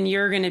 and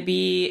you're going to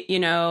be,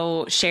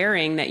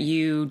 sharing that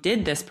you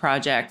did this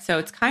project. So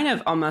it's kind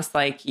of almost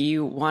like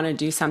you want to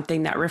do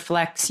something that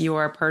reflects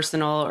your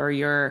personal or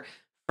your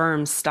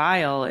firm's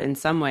style in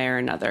some way or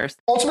another.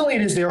 Ultimately,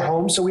 it is their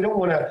home, so we don't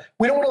want to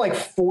like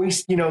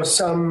foist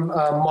some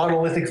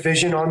monolithic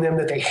vision on them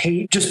that they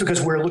hate just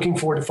because we're looking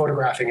forward to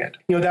photographing it.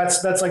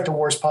 That's like the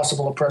worst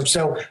possible approach.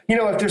 So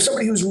if there's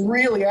somebody who's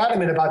really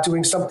adamant about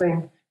doing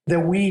something that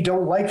we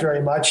don't like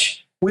very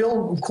much,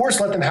 we'll of course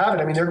let them have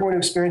it. I mean, they're going to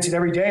experience it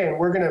every day, and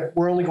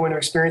we're only going to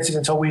experience it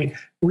until we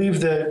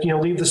leave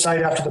the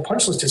site after the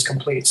punch list is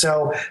complete.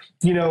 So,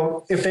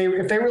 if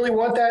they really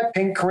want that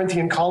pink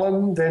Corinthian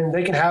column, then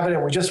they can have it,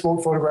 and we just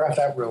won't photograph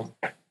that room.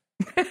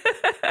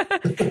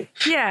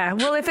 Yeah,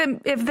 well,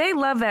 if they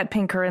love that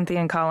pink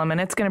Corinthian column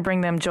and it's going to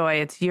bring them joy,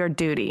 it's your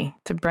duty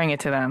to bring it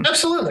to them.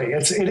 Absolutely,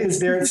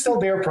 it's still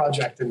their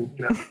project, and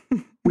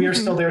we are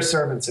still their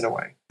servants in a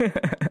way.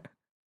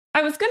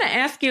 I was going to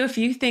ask you if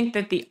you think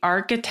that the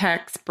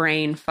architect's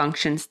brain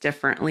functions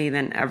differently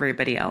than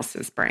everybody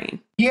else's brain.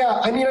 Yeah,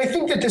 I mean, I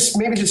think that this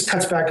maybe just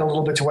cuts back a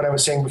little bit to what I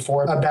was saying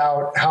before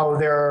about how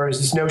there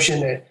is this notion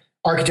that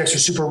architects are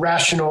super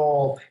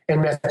rational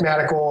and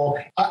mathematical.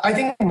 I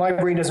think my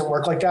brain doesn't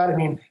work like that. I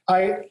mean,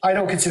 I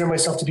don't consider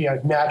myself to be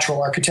a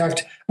natural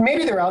architect.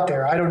 Maybe they're out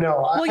there. I don't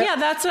know. Well, yeah,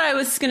 that's what I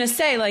was going to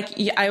say. Like,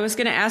 I was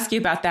going to ask you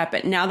about that,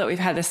 but now that we've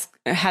had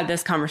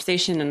this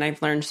conversation and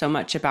I've learned so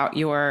much about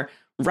your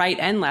right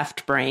and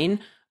left brain,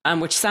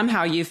 which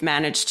somehow you've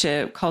managed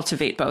to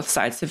cultivate both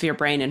sides of your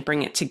brain and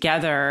bring it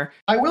together.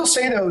 I will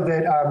say, though,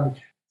 that,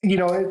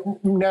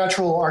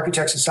 natural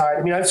architects aside,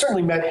 I mean, I've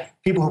certainly met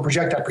people who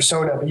project that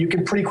persona, but you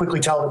can pretty quickly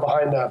tell that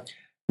behind the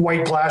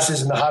white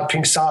glasses and the hot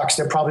pink socks,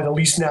 they're probably the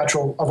least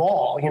natural of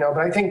all, but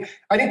I think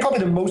probably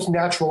the most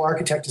natural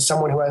architect is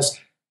someone who has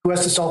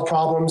to solve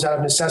problems out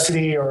of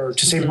necessity or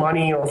to save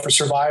money or for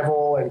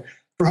survival, and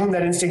for whom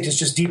that instinct is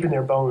just deep in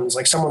their bones,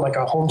 like someone like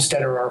a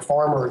homesteader or a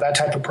farmer, that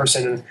type of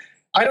person. And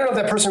I don't know if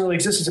that person really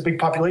exists as a big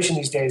population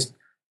these days,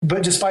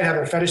 but despite how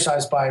they're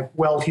fetishized by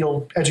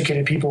well-heeled,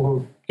 educated people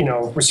who,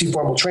 receive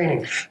formal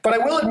training. But I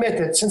will admit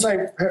that since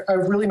I've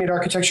really made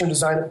architecture and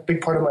design a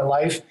big part of my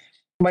life,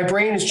 my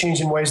brain has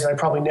changed in ways that I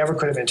probably never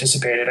could have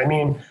anticipated. I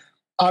mean,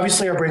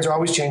 obviously our brains are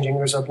always changing.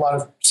 There's a lot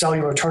of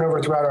cellular turnover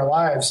throughout our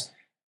lives.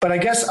 But I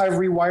guess I've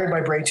rewired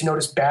my brain to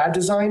notice bad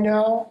design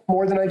now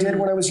more than I did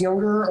when I was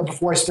younger or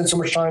before I spent so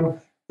much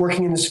time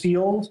working in this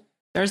field.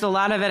 There's a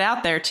lot of it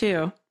out there,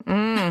 too.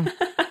 I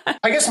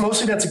guess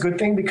mostly that's a good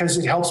thing because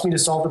it helps me to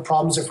solve the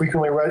problems that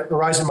frequently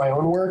arise in my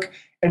own work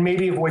and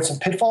maybe avoid some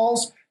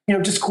pitfalls.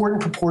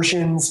 Discordant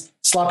proportions,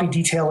 sloppy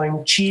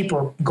detailing, cheap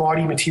or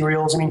gaudy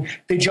materials. I mean,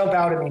 they jump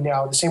out at me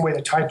now the same way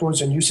that typos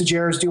and usage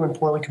errors do in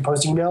poorly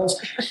composed emails.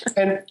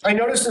 And I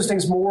notice those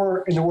things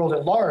more in the world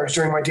at large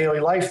during my daily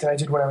life than I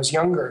did when I was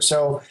younger.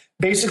 So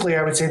basically,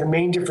 I would say the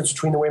main difference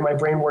between the way my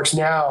brain works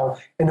now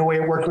and the way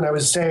it worked when I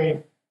was,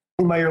 say,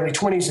 in my early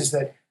 20s is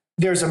that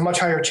there's a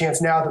much higher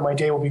chance now that my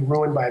day will be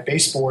ruined by a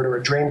baseboard or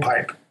a drain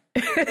pipe.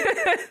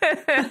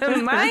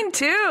 Mine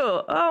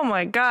too. Oh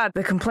my God,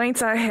 the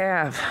complaints I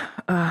have.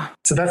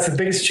 So that's the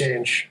biggest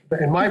change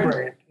in my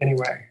brain,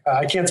 anyway.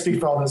 I can't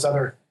speak for all those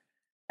other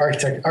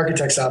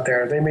architects out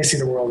there. They may see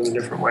the world in a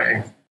different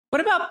way.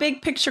 What about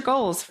big picture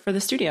goals for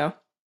the studio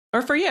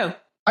or for you?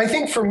 I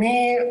think for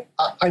me,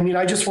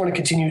 I just want to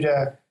continue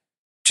to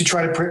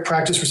try to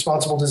practice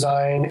responsible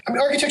design. I mean,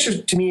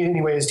 architecture to me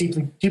anyway is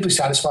deeply, deeply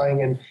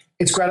satisfying, and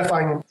it's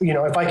gratifying.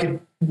 If I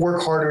could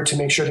work harder to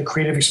make sure that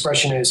creative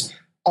expression is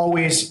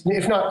always,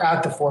 if not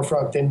at the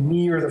forefront, then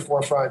near the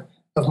forefront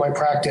of my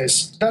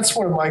practice. That's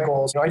one of my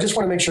goals. I just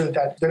want to make sure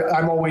that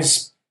I'm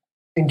always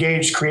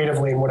engaged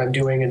creatively in what I'm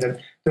doing, and that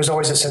there's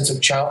always a sense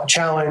of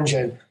challenge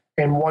and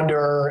and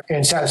wonder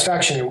and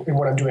satisfaction in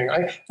what I'm doing.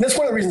 That's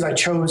one of the reasons I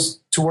chose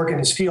to work in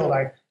this field.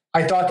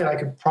 I thought that I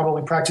could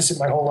probably practice it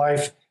my whole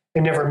life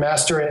and never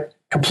master it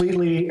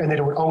completely, and that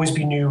it would always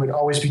be new and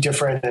always be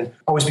different and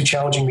always be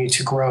challenging me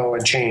to grow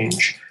and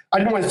change. I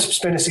didn't want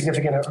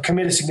to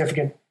commit a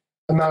significant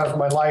amount of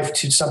my life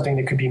to something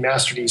that could be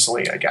mastered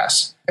easily, I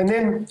guess. And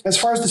then as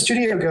far as the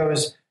studio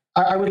goes,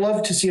 I would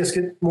love to see us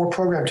get more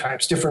program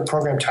types, different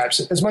program types.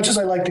 As much as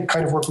I like the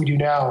kind of work we do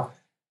now,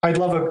 I'd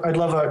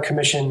love a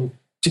commission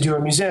to do a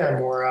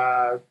museum or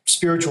a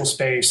spiritual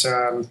space,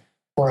 or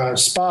a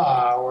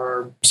spa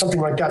or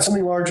something like that,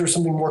 something larger,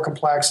 something more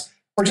complex,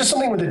 or just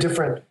something with a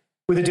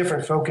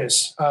different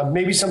focus.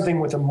 Maybe something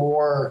with a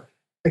more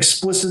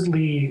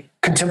explicitly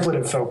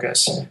contemplative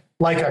focus,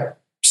 like a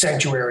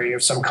sanctuary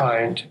of some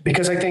kind,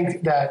 because I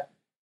think that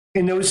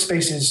in those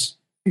spaces,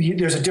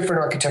 there's a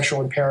different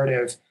architectural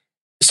imperative.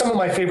 Some of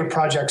my favorite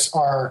projects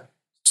are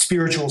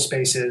spiritual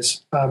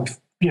spaces,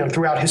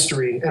 throughout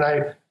history. And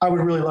I would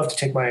really love to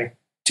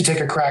take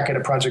a crack at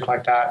a project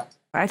like that.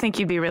 I think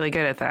you'd be really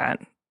good at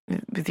that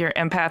with your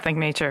empathic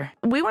nature.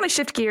 We want to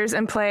shift gears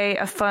and play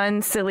a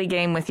fun, silly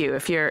game with you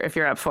if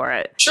you're up for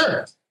it.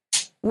 Sure.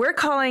 We're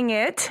calling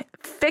it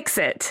Fix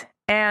It.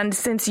 And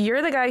since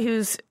you're the guy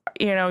whose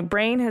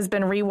brain has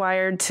been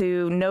rewired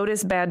to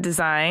notice bad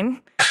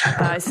design,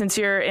 since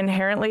you're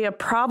inherently a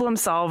problem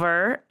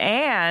solver,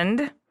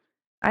 and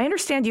I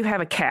understand you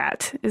have a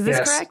cat. Is this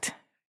correct?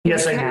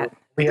 Yes, I do.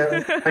 We have,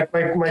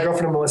 my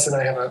girlfriend Melissa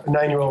and I have a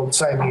 9-year-old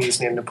Siamese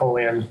named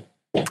Napoleon.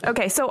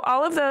 Okay, so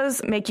all of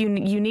those make you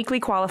uniquely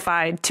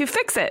qualified to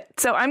fix it.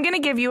 So I'm going to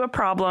give you a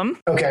problem.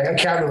 Okay, a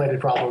cat-related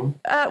problem.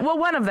 Well,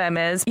 one of them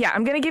is,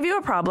 I'm going to give you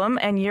a problem,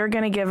 and you're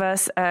going to give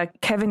us a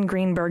Kevin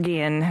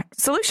Greenbergian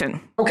solution.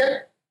 Okay,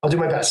 I'll do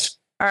my best.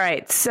 All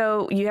right,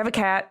 so you have a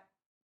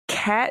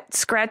cat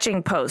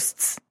scratching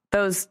posts,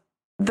 those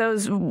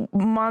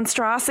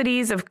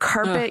monstrosities of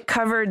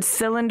carpet-covered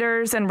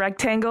cylinders and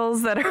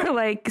rectangles that are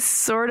like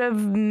sort of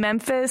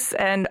Memphis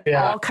and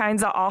all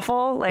kinds of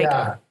awful,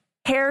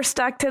 hair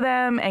stuck to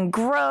them and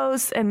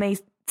gross, and they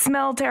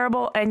smell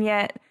terrible, and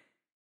yet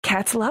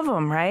cats love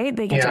them, right?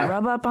 They get to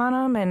rub up on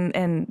them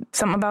and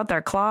something about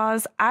their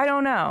claws. I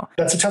don't know.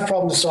 That's a tough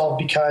problem to solve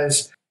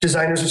because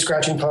designers of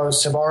scratching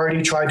posts have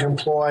already tried to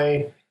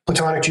employ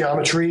platonic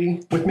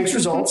geometry with mixed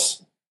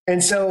results.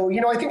 And so,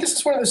 I think this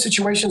is one of those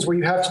situations where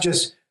you have to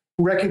just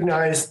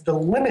recognize the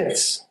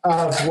limits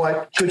of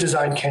what good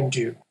design can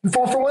do.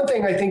 For one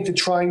thing, I think that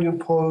trying to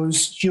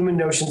impose human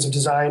notions of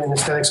design and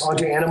aesthetics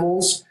onto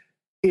animals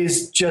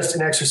is just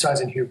an exercise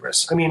in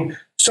hubris. I mean,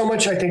 so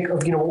much I think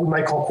of, what we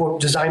might call,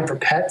 quote, design for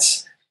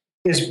pets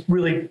is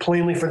really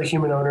plainly for the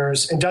human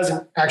owners and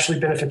doesn't actually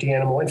benefit the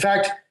animal. In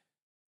fact,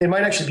 it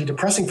might actually be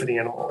depressing for the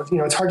animal.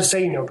 It's hard to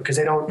say, because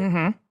they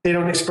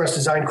don't express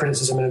design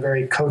criticism in a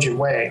very cogent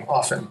way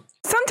often.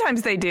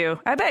 Sometimes they do.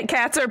 I bet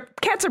cats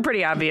are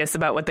pretty obvious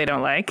about what they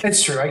don't like.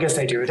 It's true. I guess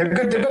they do. They're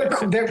good.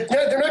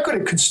 They're not good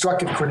at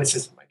constructive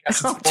criticism, I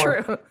guess.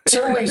 True.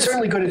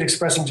 Certainly good at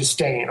expressing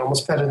disdain,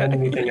 almost better than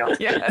anything else.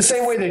 Yes. The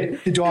same way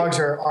that the dogs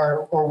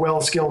are well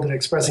skilled at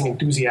expressing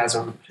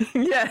enthusiasm.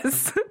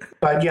 Yes.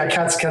 But yeah,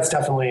 cats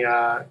definitely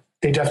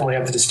they definitely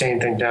have the disdain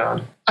thing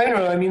down. I don't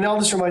know. I mean, all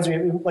this reminds me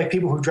of like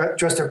people who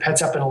dress their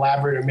pets up in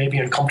elaborate or maybe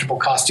uncomfortable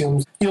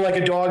costumes. Like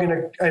a dog in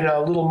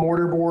a little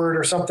mortar board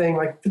or something.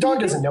 Like the dog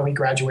doesn't know he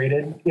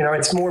graduated.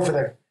 It's more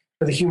for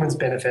the human's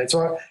benefit.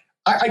 So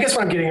I guess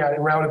what I'm getting at in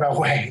a roundabout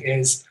way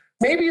is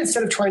maybe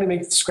instead of trying to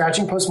make the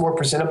scratching post more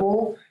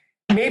presentable,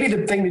 maybe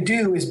the thing to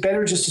do is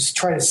better just to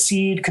try to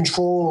cede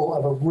control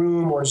of a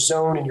room or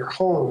zone in your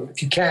home,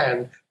 if you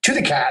can, to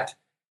the cat.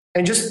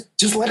 And just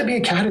let it be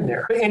a cat in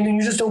there. And then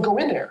you just don't go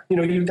in there.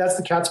 That's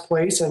the cat's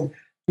place, and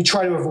you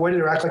try to avoid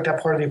it or act like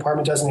that part of the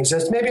apartment doesn't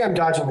exist. Maybe I'm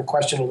dodging the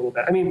question a little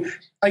bit. I mean,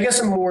 I guess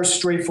a more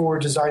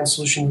straightforward design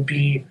solution would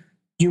be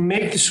you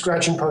make the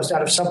scratching post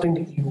out of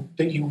something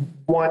that you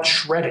want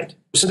shredded.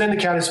 So then the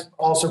cat is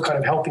also kind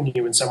of helping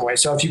you in some way.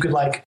 So if you could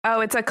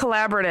it's a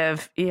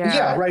collaborative. Yeah.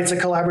 Yeah, right. It's a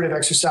collaborative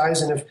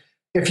exercise. And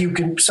if you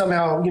can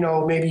somehow,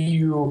 maybe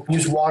you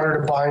use water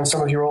to bind some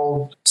of your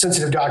old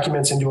sensitive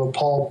documents into a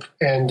pulp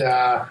and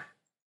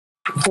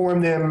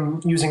form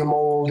them using a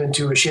mold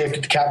into a shape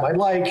that the cat might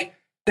like,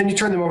 then you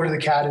turn them over to the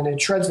cat and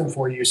it shreds them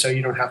for you so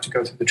you don't have to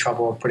go through the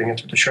trouble of putting it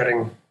through the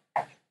shredding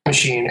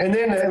machine. And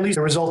then at least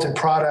the resultant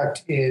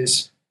product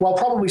is, while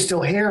probably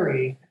still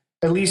hairy,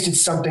 at least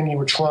it's something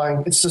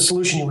it's the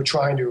solution you were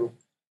trying to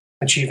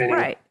achieve anyway.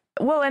 Right.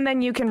 Well, and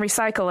then you can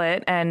recycle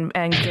it and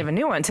give a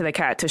new one to the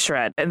cat to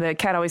shred. And the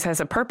cat always has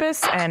a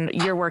purpose, and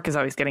your work is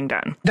always getting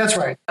done. That's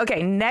right.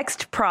 Okay,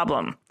 next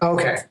problem.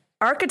 Okay.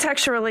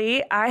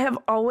 Architecturally, I have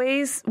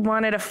always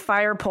wanted a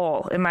fire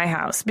pole in my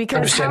house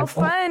because how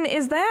fun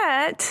is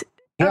that?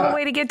 A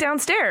way to get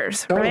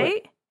downstairs,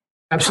 right?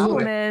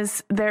 Absolutely. The problem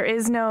is there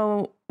is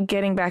no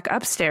getting back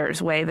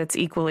upstairs way that's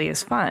equally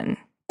as fun.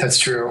 That's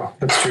true.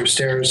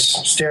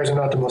 Stairs are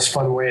not the most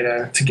fun way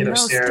to get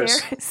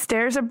upstairs.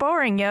 Stairs are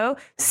boring, yo.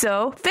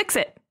 So fix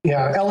it.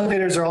 Yeah.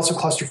 Elevators are also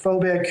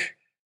claustrophobic.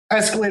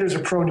 Escalators are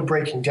prone to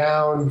breaking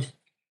down.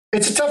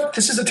 This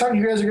is a tough,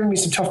 you guys are giving me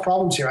some tough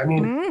problems here. I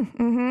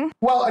mean,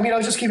 well, I mean,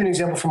 I'll just give you an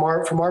example from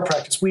our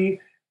practice. We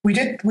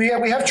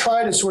have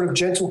tried a sort of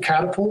gentle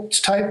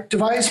catapult type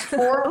device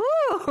before. Ooh,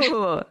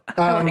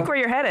 I like where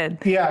you're headed.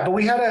 Yeah, but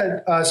we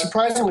had a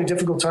surprisingly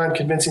difficult time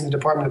convincing the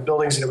Department of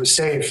Buildings that it was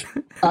safe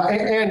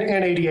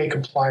and ADA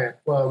compliant,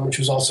 which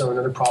was also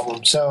another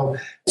problem. So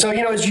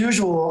as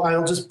usual,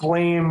 I'll just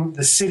blame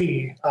the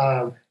city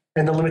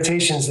and the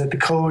limitations that the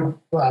code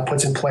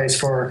puts in place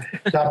for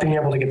not being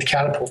able to get the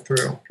catapult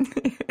through.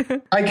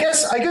 I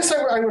guess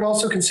I would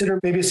also consider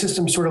maybe a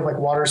system sort of like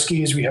water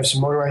skis. We have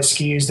some motorized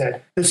skis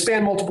that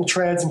span multiple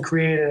treads and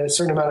create a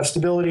certain amount of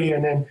stability.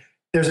 And then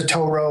there's a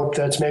tow rope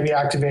that's maybe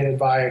activated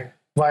via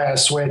a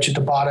switch at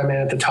the bottom and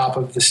at the top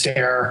of the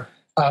stair.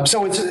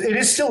 So it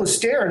is still a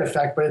stair in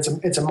effect, but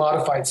it's a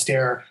modified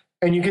stair.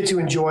 And you get to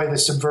enjoy the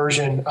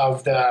subversion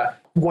of the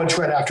one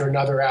tread after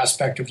another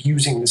aspect of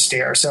using the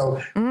stair.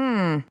 So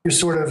you're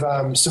sort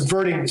of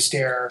subverting the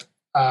stair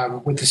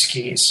with the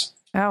skis.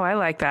 Oh, I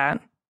like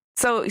that.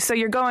 So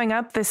you're going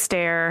up the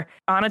stair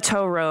on a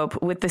tow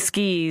rope with the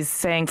skis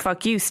saying,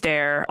 fuck you,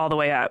 stair, all the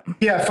way up.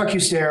 Yeah, fuck you,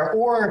 stair.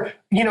 Or,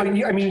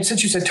 I mean,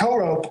 since you said tow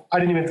rope, I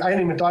hadn't even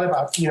thought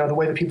about, the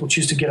way that people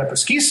choose to get up a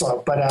ski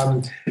slope.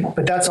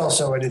 But that's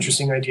also an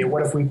interesting idea.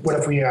 What if we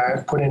put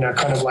in a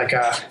kind of like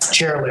a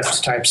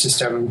chairlift type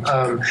system?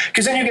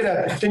 Because then you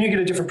get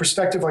a different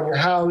perspective on your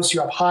house.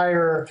 You're up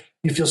higher.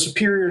 You feel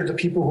superior to the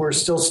people who are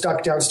still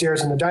stuck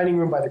downstairs in the dining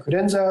room by the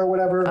credenza or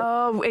whatever.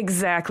 Oh,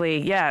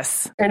 exactly.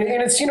 Yes. And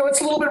it's,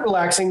 it's a little bit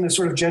relaxing, the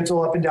sort of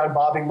gentle up and down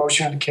bobbing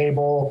motion of the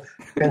cable.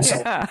 And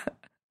so, I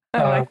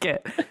like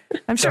it.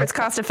 I'm sure it's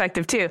cost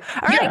effective too.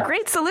 All right.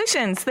 Great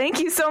solutions. Thank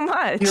you so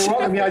much. You're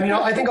welcome.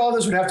 Yeah. I think all of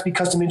those would have to be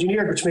custom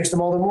engineered, which makes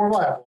them all the more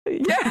viable.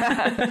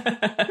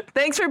 Yeah.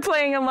 Thanks for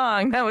playing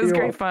along. That was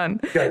great fun.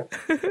 Good.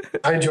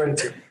 I enjoyed it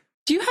too.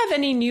 Do you have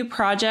any new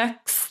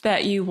projects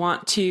that you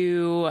want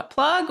to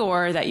plug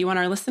or that you want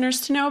our listeners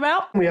to know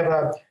about? We have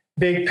a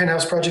big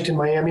penthouse project in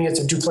Miami. It's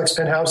a duplex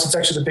penthouse. It's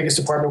actually the biggest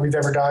apartment we've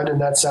ever done. And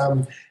that's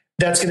going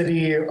to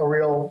be a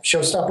real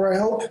showstopper, I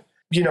hope.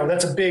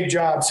 That's a big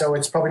job, so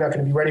it's probably not going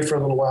to be ready for a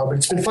little while. But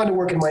it's been fun to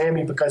work in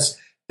Miami because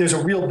there's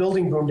a real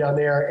building boom down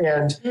there.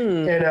 And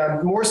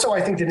more so,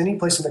 I think, than any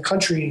place in the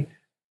country,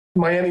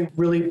 Miami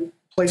really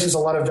places a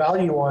lot of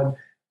value on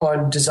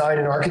design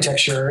and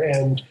architecture.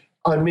 And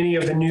on many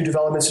of the new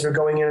developments that are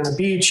going in on the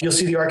beach, you'll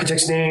see the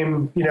architect's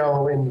name,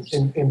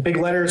 in big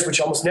letters,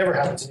 which almost never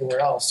happens anywhere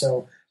else.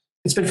 So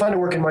it's been fun to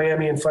work in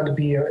Miami and fun to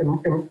be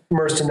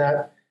immersed in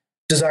that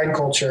design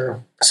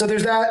culture. So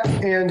there's that.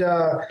 And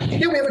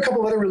we have a couple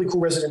of other really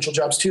cool residential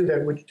jobs too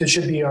that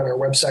should be on our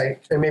website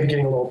and maybe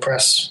getting a little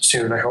press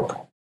soon, I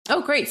hope.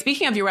 Oh, great.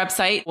 Speaking of your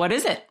website, what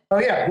is it? Oh,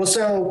 yeah. Well,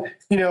 so,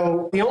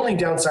 the only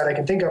downside I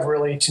can think of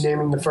really to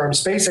naming the firm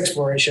Space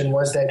Exploration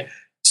was that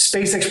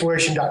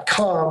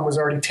spaceexploration.com was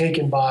already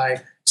taken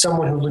by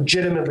someone who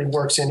legitimately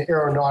works in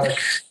aeronautic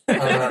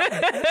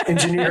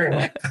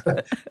engineering,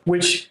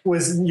 which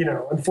was,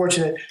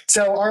 unfortunate.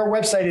 So our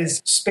website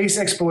is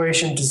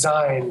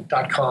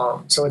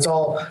spaceexplorationdesign.com. So it's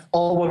all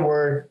one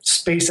word,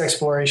 Space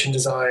Exploration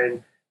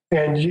Design.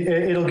 And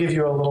it'll give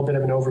you a little bit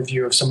of an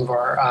overview of some of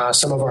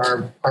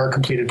our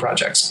completed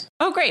projects.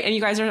 Oh, great. And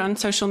you guys are on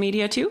social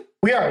media too?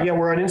 We are. Yeah,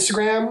 we're on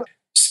Instagram,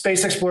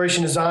 Space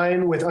Exploration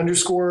Design with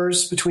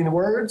underscores between the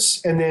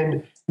words. And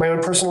then my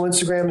own personal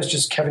Instagram is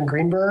just Kevin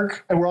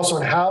Greenberg. And we're also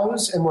on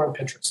Houzz and we're on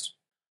Pinterest.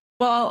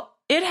 Well,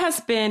 it has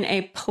been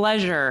a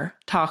pleasure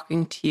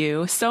talking to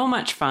you. So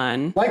much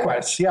fun.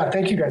 Likewise. Yeah.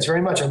 Thank you guys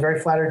very much. I'm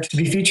very flattered to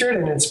be featured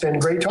and it's been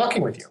great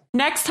talking with you.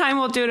 Next time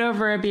we'll do it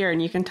over a beer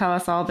and you can tell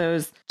us all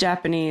those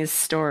Japanese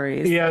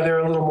stories. Yeah. They're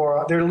a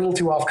little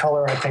too off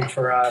color, I think,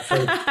 for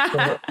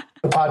the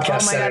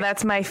podcast. Oh my God.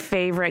 That's my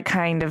favorite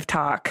kind of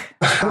talk.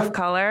 Off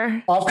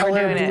color. Off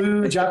color,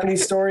 blue,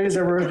 Japanese stories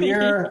over a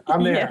beer.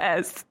 I'm there.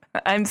 Yes.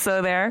 I'm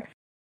so there.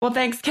 Well,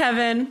 thanks,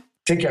 Kevin.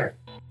 Take care.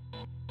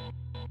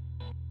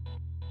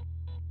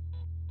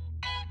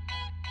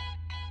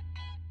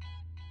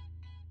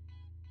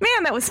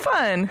 Man, that was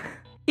fun.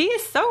 He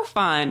is so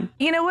fun.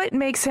 You know what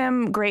makes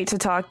him great to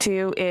talk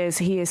to is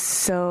he is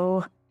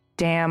so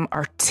damn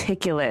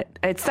articulate.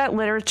 It's that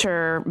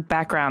literature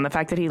background, the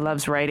fact that he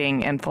loves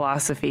writing and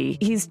philosophy.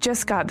 He's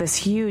just got this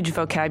huge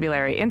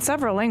vocabulary in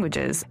several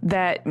languages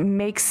that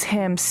makes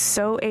him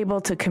so able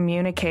to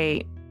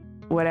communicate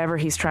whatever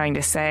he's trying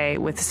to say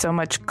with so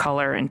much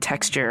color and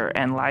texture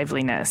and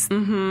liveliness.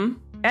 Mm-hmm.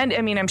 And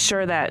I mean, I'm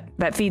sure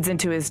that feeds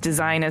into his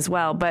design as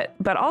well, but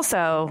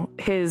also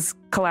his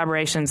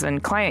collaborations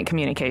and client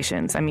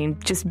communications. I mean,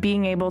 just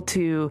being able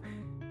to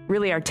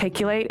really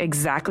articulate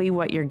exactly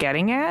what you're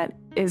getting at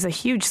is a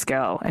huge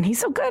skill, and he's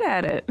so good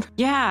at it.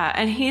 Yeah,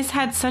 and he's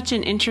had such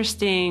an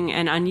interesting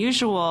and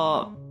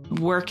unusual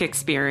work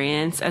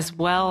experience, as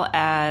well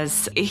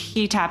as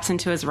he taps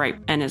into his right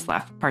and his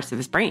left parts of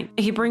his brain.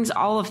 He brings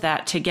all of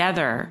that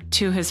together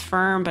to his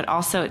firm, but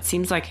also it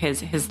seems like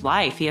his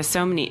life. He has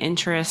so many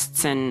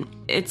interests and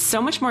it's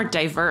so much more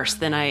diverse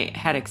than I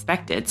had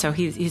expected. So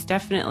he's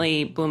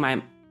definitely blew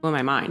my blew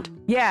my mind.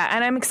 Yeah,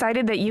 and I'm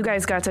excited that you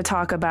guys got to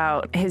talk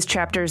about his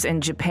chapters in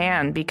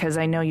Japan, because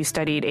I know you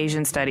studied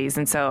Asian studies,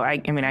 and so I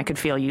could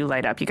feel you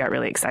light up. You got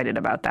really excited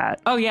about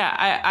that. Oh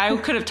yeah, I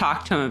could have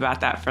talked to him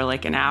about that for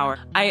like an hour.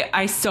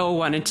 I so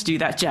wanted to do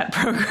that JET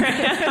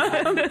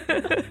program.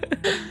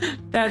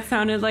 That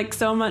sounded like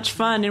so much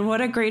fun, and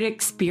what a great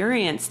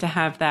experience to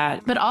have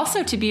that. But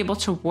also to be able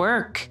to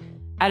work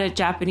at a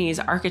Japanese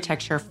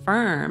architecture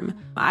firm.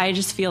 I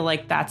just feel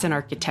like that's an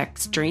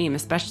architect's dream,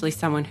 especially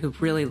someone who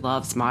really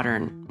loves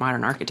modern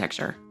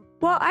architecture.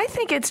 Well, I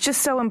think it's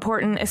just so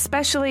important,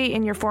 especially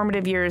in your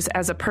formative years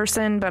as a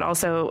person, but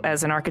also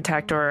as an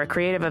architect or a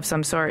creative of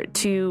some sort,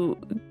 to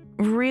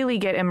really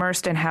get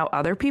immersed in how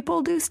other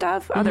people do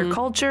stuff, other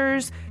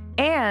cultures,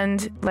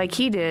 and like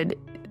he did,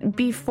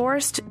 be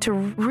forced to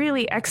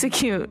really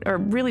execute or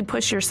really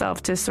push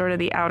yourself to sort of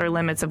the outer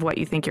limits of what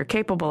you think you're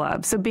capable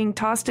of. So being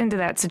tossed into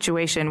that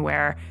situation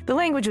where the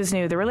language was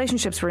new, the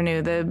relationships were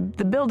new, the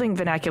building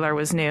vernacular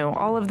was new,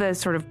 all of the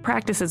sort of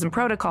practices and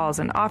protocols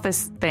and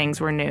office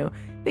things were new.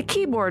 The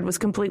keyboard was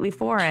completely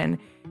foreign.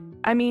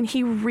 I mean,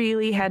 he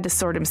really had to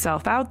sort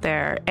himself out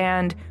there.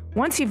 And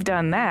once you've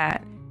done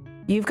that,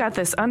 you've got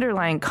this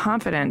underlying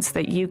confidence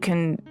that you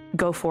can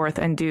go forth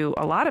and do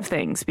a lot of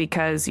things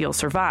because you'll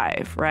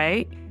survive,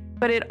 right?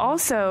 But it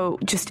also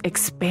just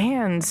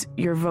expands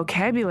your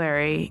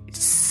vocabulary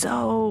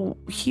so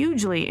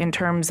hugely in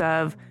terms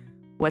of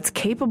what's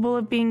capable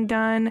of being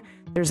done.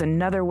 There's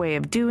another way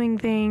of doing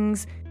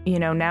things. You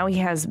know, now he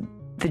has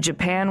the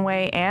Japan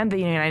way and the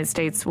United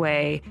States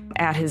way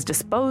at his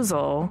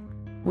disposal,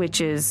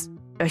 which is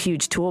a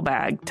huge tool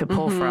bag to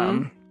pull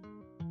from.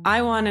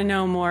 I want to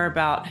know more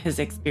about his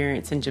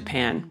experience in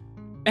Japan.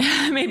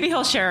 Maybe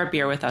he'll share a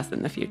beer with us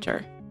in the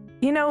future.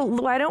 You know,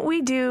 why don't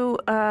we do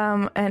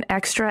an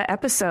extra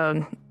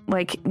episode?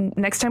 Like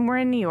next time we're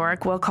in New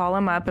York, we'll call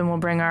him up and we'll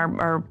bring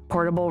our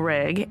portable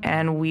rig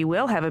and we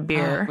will have a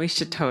beer. Oh, we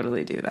should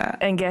totally do that.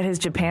 And get his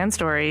Japan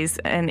stories.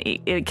 And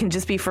it can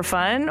just be for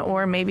fun,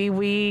 or maybe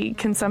we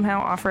can somehow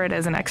offer it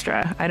as an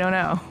extra. I don't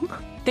know.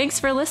 Thanks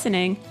for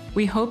listening.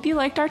 We hope you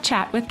liked our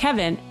chat with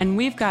Kevin, and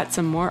we've got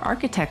some more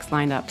architects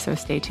lined up, so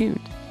stay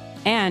tuned.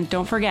 And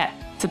don't forget,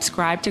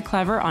 subscribe to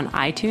Clever on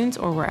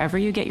iTunes or wherever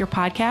you get your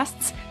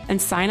podcasts,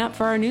 and sign up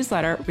for our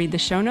newsletter, read the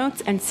show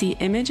notes, and see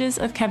images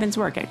of Kevin's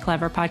work at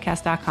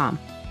cleverpodcast.com.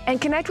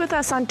 And connect with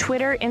us on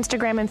Twitter,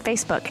 Instagram, and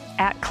Facebook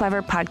at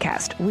Clever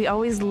Podcast. We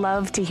always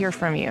love to hear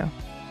from you.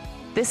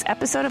 This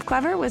episode of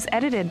Clever was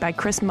edited by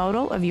Chris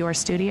Modal of Your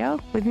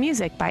Studio, with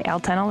music by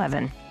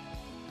L1011.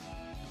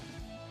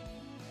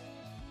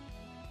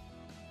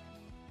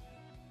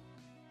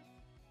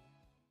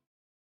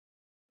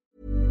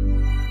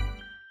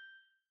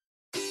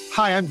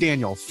 Hi, I'm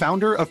Daniel,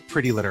 founder of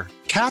Pretty Litter.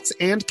 Cats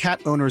and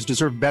cat owners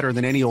deserve better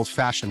than any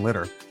old-fashioned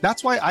litter.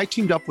 That's why I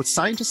teamed up with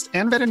scientists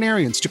and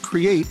veterinarians to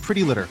create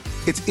Pretty Litter.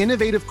 Its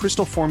innovative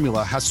crystal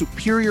formula has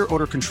superior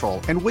odor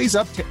control and weighs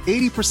up to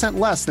 80%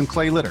 less than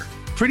clay litter.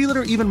 Pretty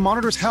Litter even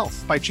monitors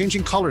health by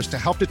changing colors to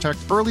help detect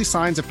early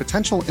signs of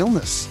potential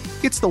illness.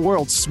 It's the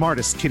world's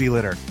smartest kitty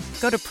litter.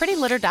 Go to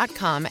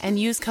prettylitter.com and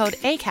use code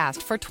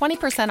ACAST for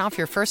 20% off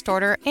your first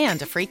order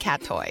and a free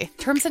cat toy.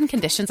 Terms and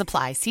conditions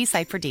apply. See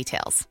site for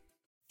details.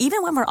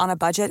 Even when we're on a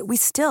budget, we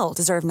still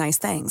deserve nice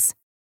things.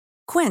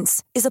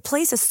 Quince is a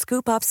place to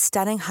scoop up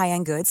stunning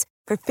high-end goods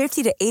for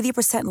 50 to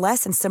 80%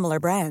 less than similar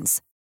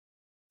brands.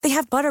 They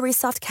have buttery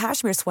soft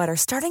cashmere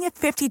sweaters starting at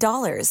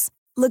 $50,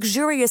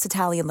 luxurious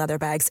Italian leather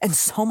bags, and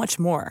so much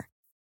more.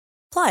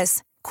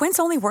 Plus, Quince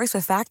only works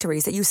with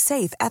factories that use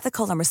safe,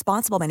 ethical, and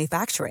responsible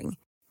manufacturing.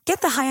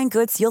 Get the high-end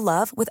goods you'll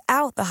love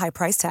without the high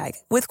price tag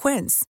with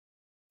Quince.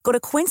 Go to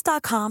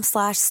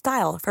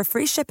quince.com/style for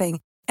free shipping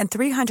and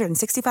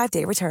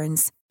 365-day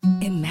returns.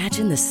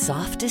 Imagine the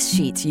softest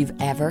sheets you've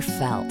ever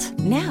felt.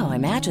 Now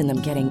imagine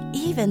them getting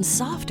even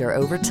softer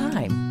over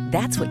time.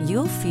 That's what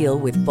you'll feel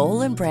with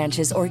Boll &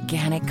 Branch's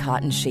organic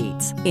cotton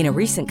sheets. In a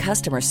recent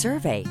customer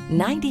survey,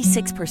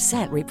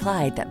 96%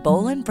 replied that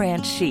Boll &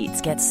 Branch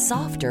sheets get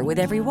softer with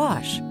every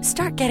wash.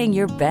 Start getting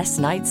your best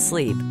night's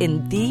sleep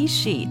in these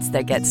sheets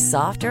that get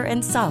softer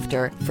and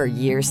softer for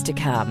years to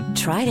come.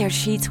 Try their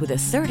sheets with a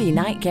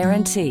 30-night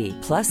guarantee.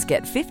 Plus,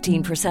 get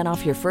 15%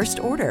 off your first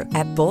order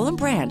at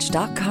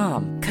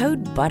bollandbranch.com.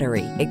 Code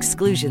BUTTERY.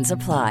 Exclusions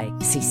apply.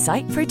 See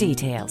site for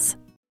details.